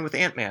apparently starting with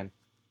Ant-Man.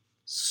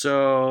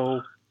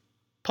 So,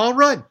 Paul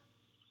Rudd.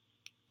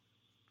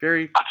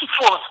 I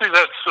just want to see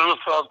that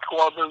Suicide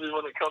Squad movie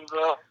when it comes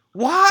out.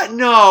 What?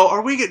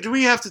 No. Do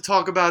we have to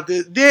talk about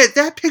this?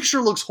 That picture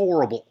looks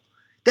horrible.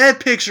 That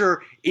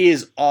picture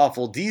is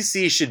awful.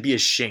 DC should be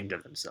ashamed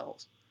of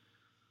themselves.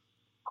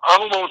 I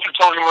don't know what you're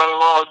talking about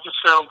at all. It just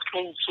sounds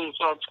cool,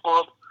 Suicide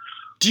Squad.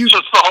 Just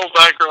the whole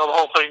background, the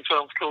whole thing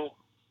sounds cool.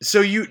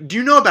 So do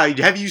you know about it?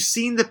 Have you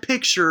seen the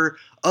picture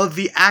of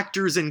the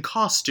actors in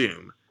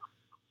costume?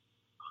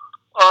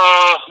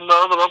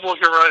 No, but I'm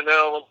looking right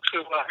now. Let's see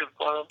what I can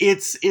find.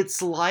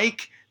 It's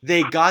like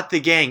they got the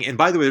gang, and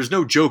by the way, there's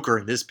no Joker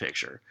in this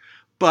picture,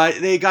 but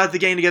they got the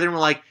gang together and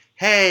were like,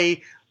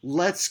 hey,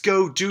 let's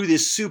go do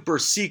this super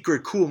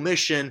secret cool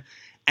mission,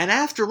 and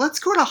after, let's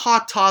go to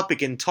Hot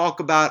Topic and talk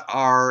about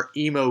our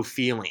emo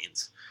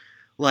feelings.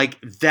 Like,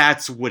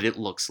 that's what it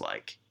looks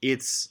like.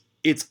 It's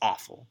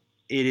awful.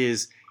 It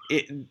is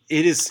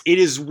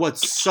what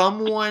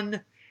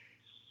someone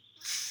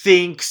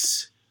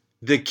thinks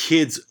the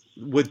kids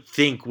would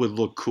think would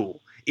look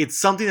cool. It's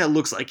something that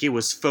looks like it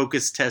was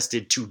focus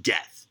tested to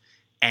death,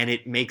 and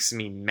it makes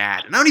me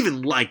mad. And I don't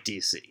even like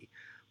DC,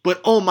 but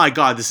oh my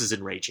God, this is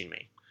enraging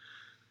me.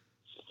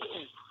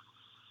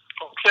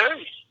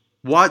 Okay.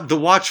 What the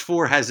Watch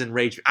 4 has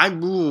enraged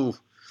me.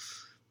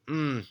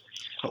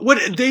 What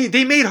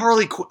they made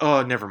Harley Quinn.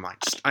 Oh, never mind.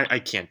 I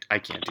can't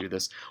do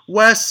this.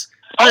 Wes.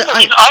 I don't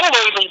know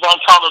anything about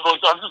comic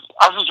books.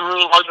 I just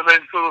really like the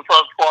name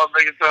Suicide Squad.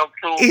 Make it sound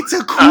cool. It's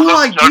a cool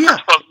idea.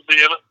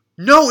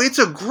 No, it's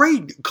a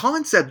great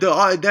concept. The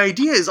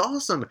idea is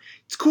awesome.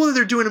 It's cool that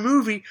they're doing a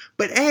movie,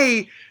 but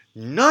A,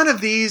 none of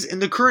these in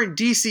the current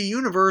DC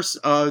universe,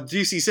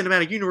 DC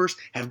cinematic universe,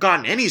 have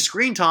gotten any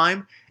screen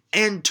time.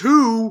 And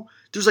 2,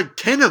 there's like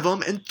 10 of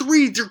them, and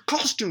 3, their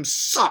costumes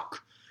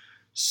suck.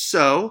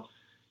 So,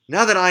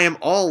 now that I am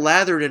all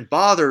lathered and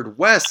bothered,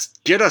 Wes,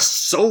 get us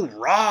so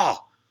raw.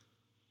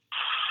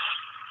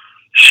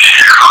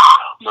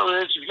 No,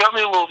 you got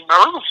me a little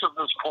nervous at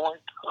this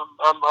point.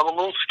 I'm a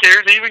little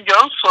scared to even go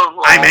so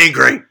raw. I'm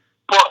angry.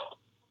 But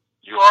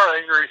you are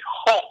angry.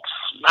 Hulk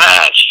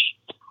smash.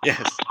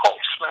 Yes. Hulk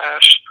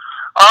smash.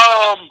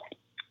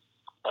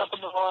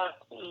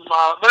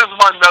 There's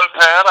my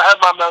notepad. I have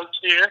my notes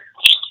here.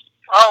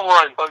 All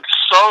right, folks.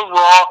 So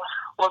raw.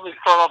 Let me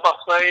start off by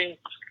saying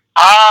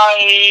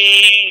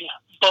I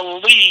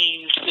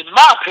believe, in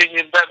my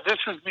opinion, that this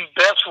is the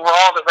best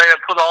Raw that they have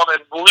put on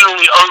in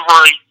literally over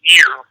a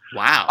year.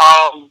 Wow.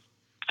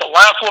 The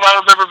last one I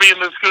remember being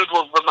this good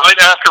was the night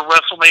after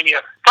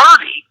WrestleMania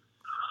 30,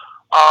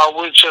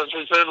 which, as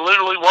we said,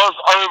 literally was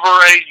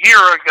over a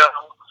year ago.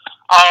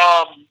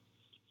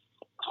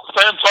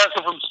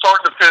 Fantastic from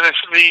start to finish.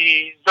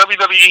 The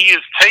WWE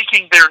is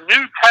taking their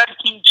new tag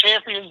team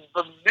champions,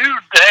 The New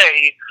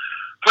Day,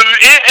 who,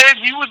 and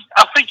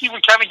I think you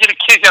would kind of get a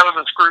kick out of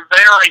this group.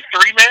 They are a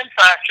 3-man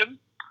faction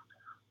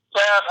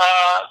that,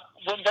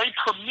 when they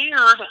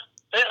premiered,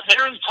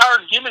 their entire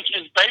gimmick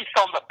is based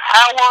on the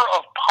power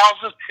of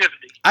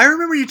positivity. I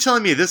remember you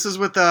telling me this is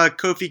with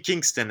Kofi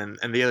Kingston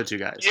and the other 2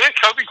 guys. Yeah,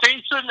 Kofi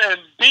Kingston and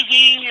Big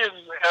E and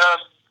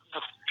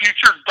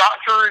future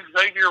Dr.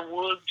 Xavier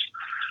Woods.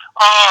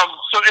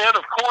 And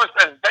of course,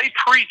 as they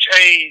preach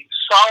a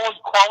solid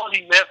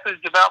quality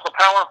message about the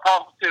power of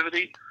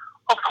positivity,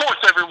 of course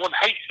everyone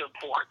hates them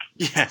for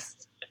it.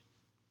 Yes.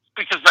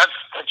 Because that's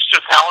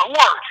just how it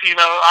works. You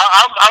know,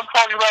 I'm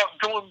talking about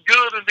doing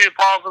good and being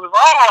positive.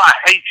 Oh, I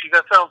hate you.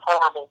 That sounds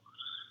horrible.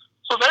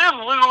 So they have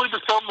literally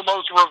become the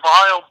most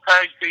reviled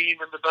tag team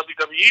in the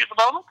WWE at the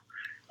moment.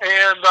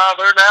 And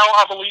they're now,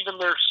 I believe, in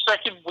their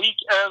second week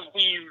as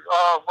the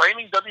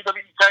reigning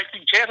WWE Tag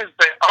Team Champions.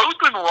 They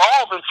open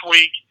Raw this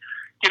week,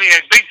 getting a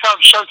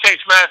big-time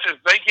showcase match as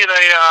they get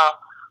a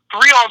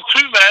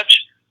 3-on-2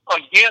 match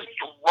against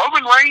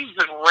Roman Reigns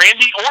and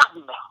Randy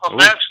Orton. A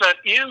match that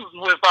ends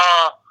with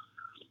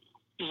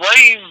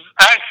Reigns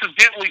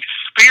accidentally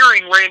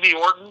spearing Randy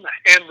Orton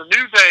and the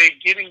New Day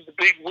getting the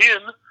big win.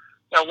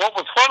 Now, what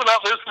was fun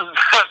about this is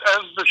that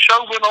as the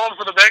show went on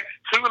for the next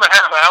 2.5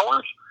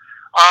 hours,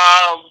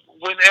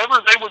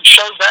 whenever they would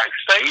show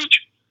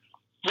backstage,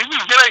 we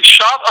would get a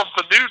shot of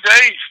the New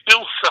Day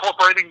still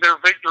celebrating their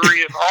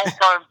victory in all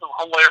kinds of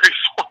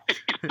hilarious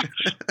ways.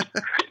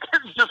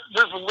 Just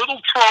this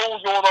little troll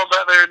going on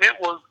back there, and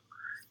it was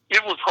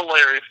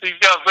hilarious. These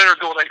guys there are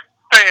doing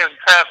a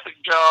fantastic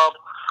job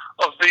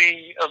of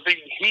being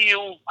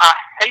heels. I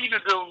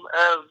hated them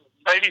as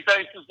baby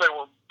faces. They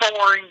were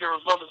boring. There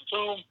was nothing to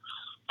them.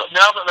 But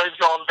now that they've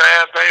gone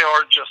bad, they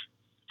are just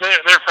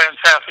they're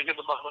fantastic at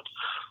the moment.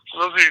 So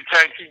those are your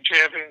tag team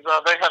champions.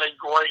 They had a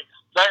great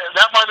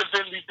that might have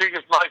been the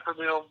biggest night for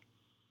them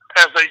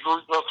as a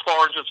group thus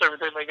far. Just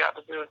everything they got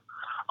to do.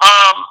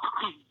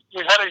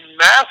 We had a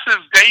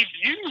massive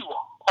debut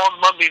on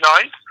Monday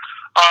night.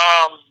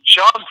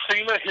 John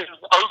Cena, his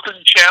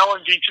open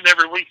challenge each and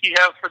every week he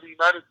has for the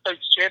United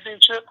States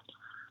Championship,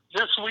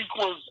 this week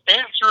was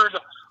answered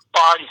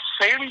by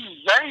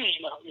Sami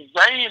Zayn.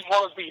 Zayn,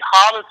 one of the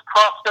hottest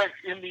prospects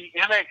in the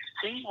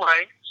NXT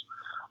ranks,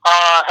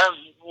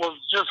 was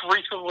just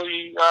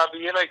recently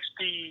the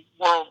NXT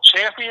World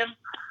Champion.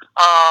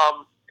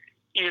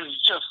 He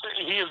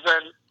is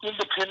an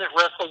independent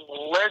wrestling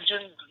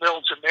legend,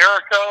 Bill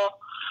Generico.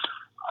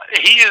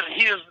 He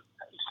is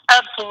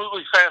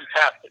absolutely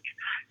fantastic.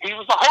 He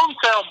was a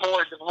hometown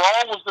boy. The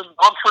Raw was in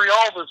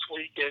Montreal this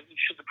weekend. You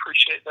should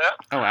appreciate that.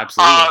 Oh,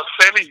 absolutely.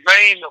 Sami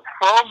Zayn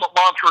from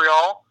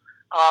Montreal.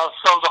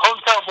 So the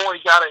hometown boy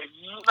got a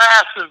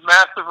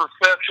massive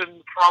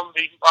reception from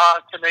the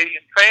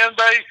Canadian fan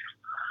base.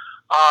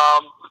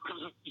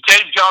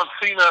 Gave John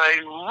Cena a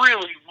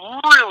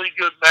really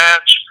good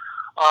match.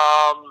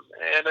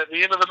 And at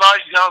the end of the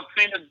night, John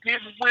Cena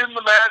did win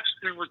the match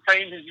to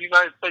retain his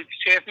United States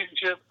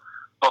Championship.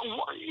 But,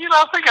 you know,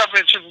 I think I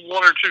mentioned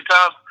one or two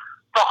times,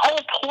 the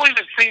whole point,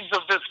 it seems,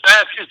 of this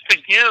match is to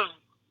give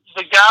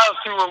the guys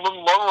who are a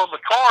little lower on the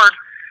card,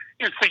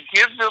 is to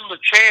give them the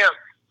chance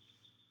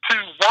to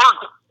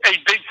work a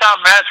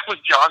big-time match with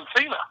John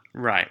Cena.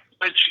 Right.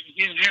 Which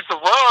gives you the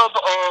rub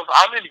of,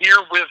 I'm in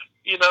here with,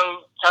 you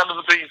know, kind of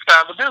the biggest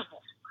guy in the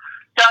business.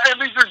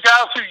 And these are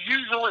guys who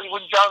usually,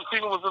 when John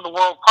Cena was in the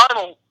world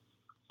title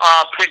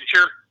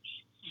picture,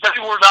 they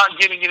were not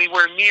getting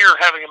anywhere near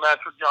having a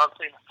match with John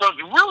Cena. So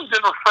it's really been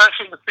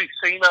refreshing to see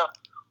Cena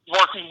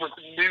working with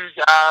new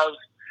guys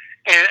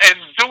and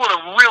doing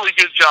a really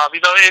good job. You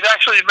know, it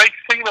actually makes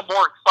Cena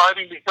more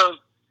exciting because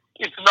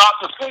it's not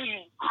the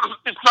same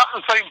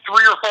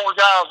 3 or 4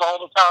 guys all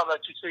the time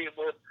that you see him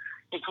with.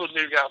 It's with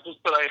new guys.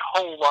 It's been a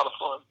whole lot of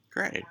fun.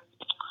 Great.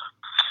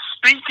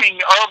 Speaking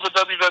of the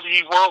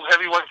WWE World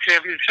Heavyweight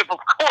Championship, of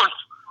course,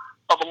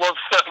 I beloved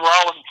Seth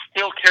Rollins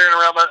still carrying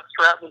around that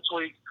strap this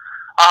week.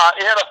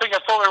 And I think I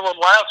told everyone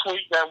last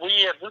week that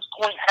we, at this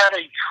point, had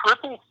a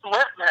triple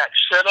threat match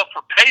set up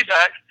for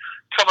Payback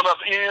coming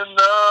up in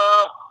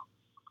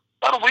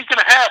about a week and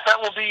a half. That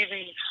will be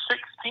the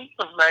 16th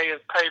of May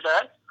as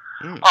Payback.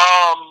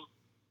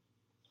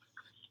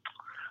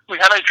 We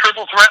had a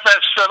triple threat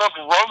match set up.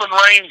 Roman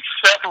Reigns,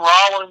 Seth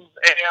Rollins,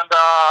 and,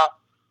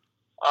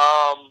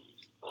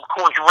 of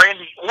course,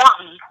 Randy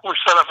Orton were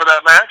set up for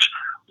that match.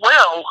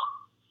 Well,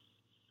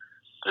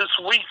 this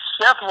week,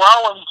 Seth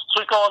Rollins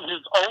took on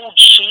his old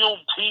Shield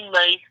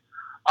teammate,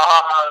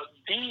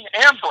 Dean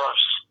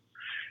Ambrose.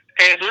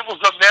 And it was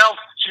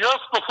announced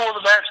just before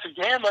the match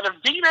began that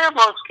if Dean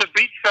Ambrose could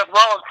beat Seth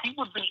Rollins, he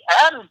would be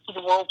added to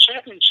the World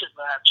Championship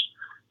match,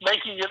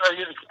 making it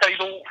a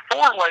fatal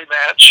 4-way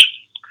match.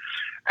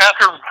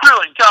 After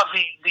really got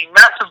the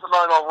match of the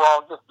night on Raw,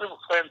 it was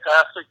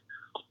fantastic.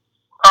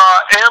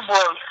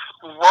 Ambrose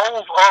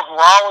rolls off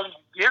Rollins,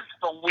 gets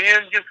the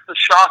win, gets the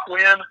shock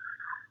win.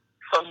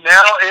 So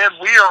now, Ed,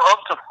 we are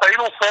up to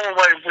fatal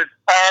 4-way with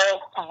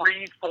all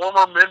 3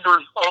 former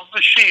members of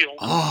the Shield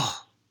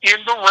in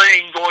the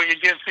ring going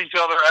against each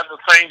other at the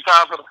same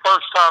time for the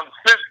first time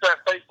since that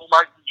fateful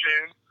night in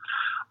June.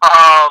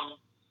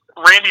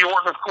 Randy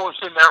Orton, of course,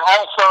 in there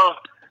also.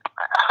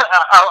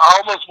 I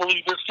almost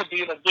believe this could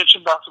be an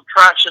addition by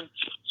subtraction.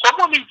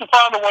 Someone needs to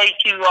find a way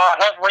to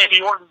have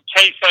Randy Orton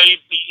kayfabe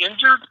be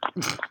injured,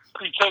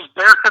 because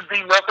there could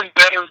be nothing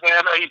better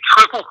than a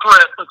triple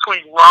threat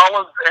between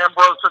Rollins,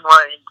 Ambrose, and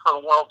Reigns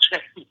for the World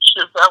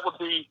Championship. That would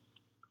be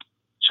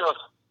just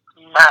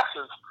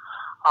massive.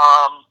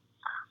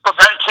 But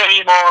that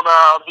came on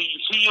the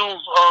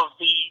heels of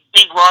the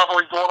big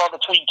rivalry going on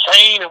between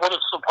Kane and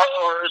between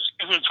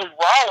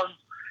Rollins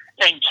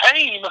and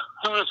Kane,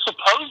 who is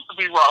supposed to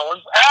be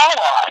Rollins'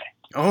 ally.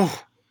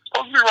 Oh.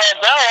 Supposed to be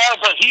Rollins' ally,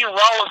 but he and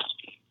Rollins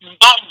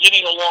not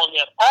getting along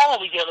at all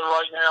together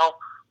right now.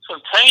 So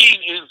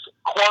Kane is,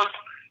 quote,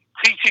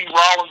 teaching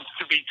Rollins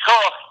to be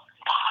tough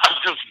by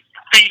just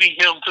feeding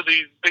him to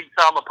these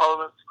big-time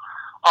opponents.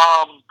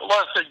 But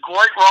like I said,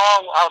 great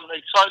Raw. I'm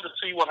excited to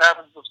see what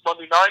happens this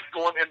Monday night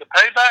going into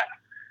Payback.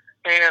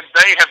 And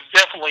they have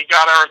definitely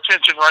got our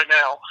attention right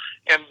now.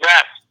 And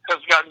that has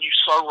gotten you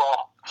so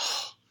raw.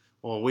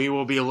 Well, we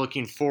will be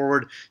looking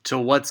forward to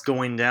what's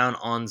going down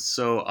on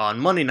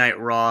Monday Night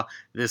Raw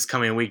this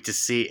coming week to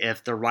see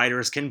if the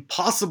writers can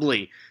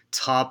possibly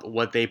top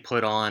what they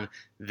put on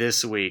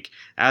this week.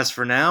 As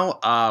for now,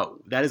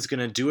 that is going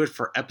to do it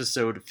for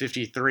episode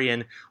 53,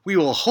 and we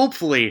will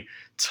hopefully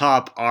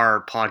top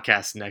our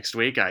podcast next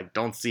week. I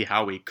don't see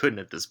how we couldn't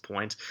at this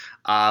point,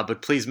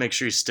 but please make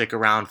sure you stick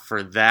around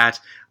for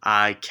that.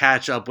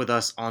 Catch up with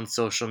us on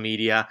social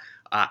media.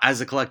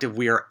 As a collective,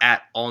 we are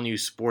at All New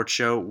Sports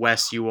Show.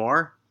 Wes, you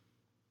are?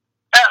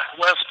 At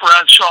Wes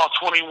Bradshaw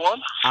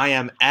 21. I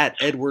am at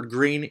Edward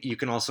Green. You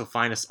can also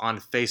find us on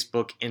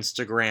Facebook,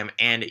 Instagram,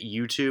 and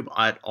YouTube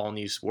at All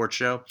New Sports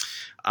Show.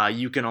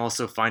 You can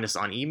also find us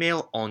on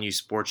email,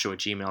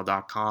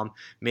 allnewsportshow@gmail.com.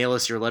 Mail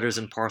us your letters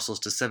and parcels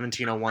to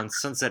 1701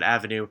 Sunset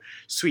Avenue,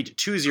 Suite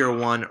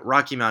 201,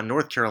 Rocky Mount,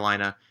 North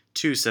Carolina,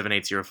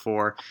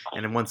 27804.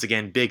 And once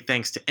again, big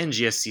thanks to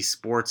NGSC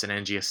Sports and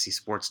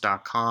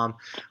NGSCSports.com.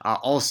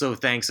 Also,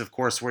 thanks, of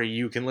course, where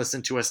you can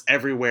listen to us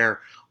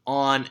everywhere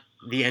on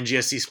the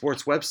NGSC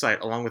Sports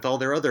website, along with all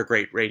their other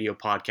great radio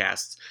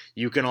podcasts.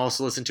 You can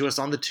also listen to us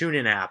on the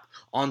TuneIn app,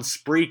 on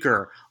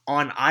Spreaker,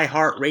 on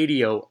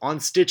iHeartRadio, on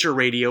Stitcher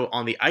Radio,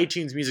 on the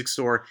iTunes Music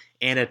Store,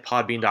 and at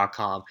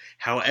Podbean.com.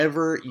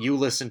 However you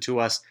listen to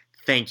us,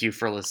 thank you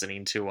for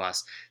listening to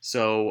us.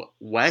 So,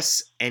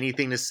 Wes,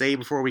 anything to say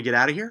before we get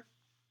out of here?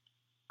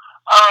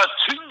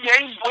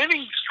 2-game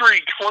winning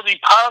streak for the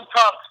Pine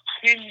Tops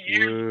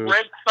 10U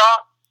Red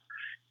Sox,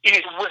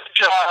 in which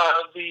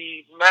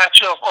the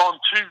matchup on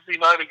Tuesday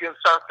night against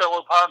our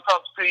fellow Pine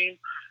Tops team,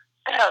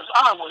 as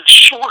I was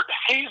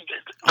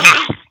short-handed,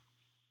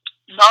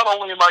 not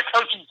only in my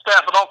coaching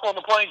staff, but also on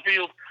the playing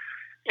field,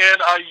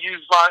 and I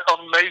used my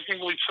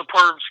amazingly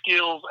superb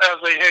skills as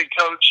a head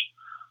coach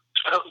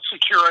to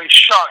secure a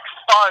shock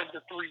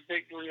 5-3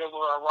 victory over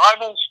our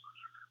rivals.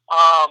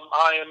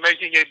 I am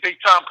making a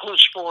big-time push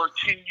for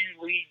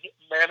 10U League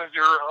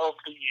Manager of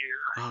the Year.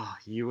 Oh,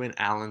 you and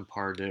Alan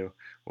Pardue.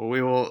 Well,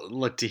 we will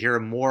look to hear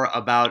more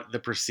about the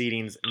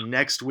proceedings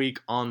next week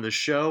on the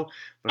show.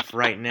 But for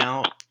right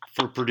now,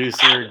 for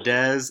producer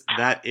Dez,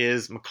 that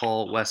is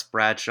McCall Wes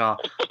Bradshaw.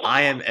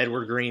 I am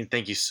Edward Green.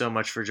 Thank you so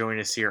much for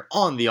joining us here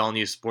on the All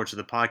New Sports of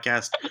the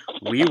Podcast.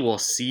 We will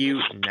see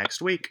you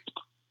next week.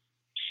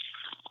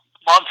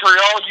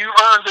 Montreal, you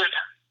earned it.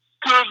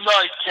 Good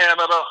night,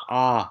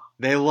 Canada.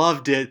 They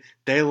loved it.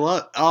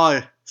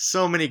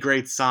 So many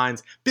great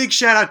signs. Big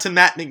shout out to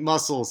Matt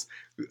McMuscles,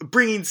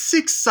 bringing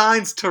 6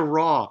 signs to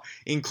Raw,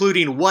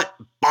 including What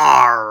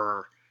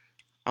Bar?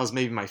 That was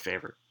maybe my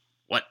favorite.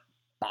 What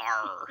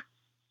Bar?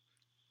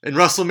 And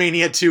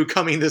WrestleMania 2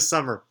 coming this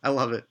summer. I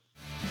love it.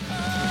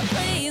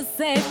 Please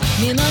save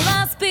me the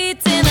last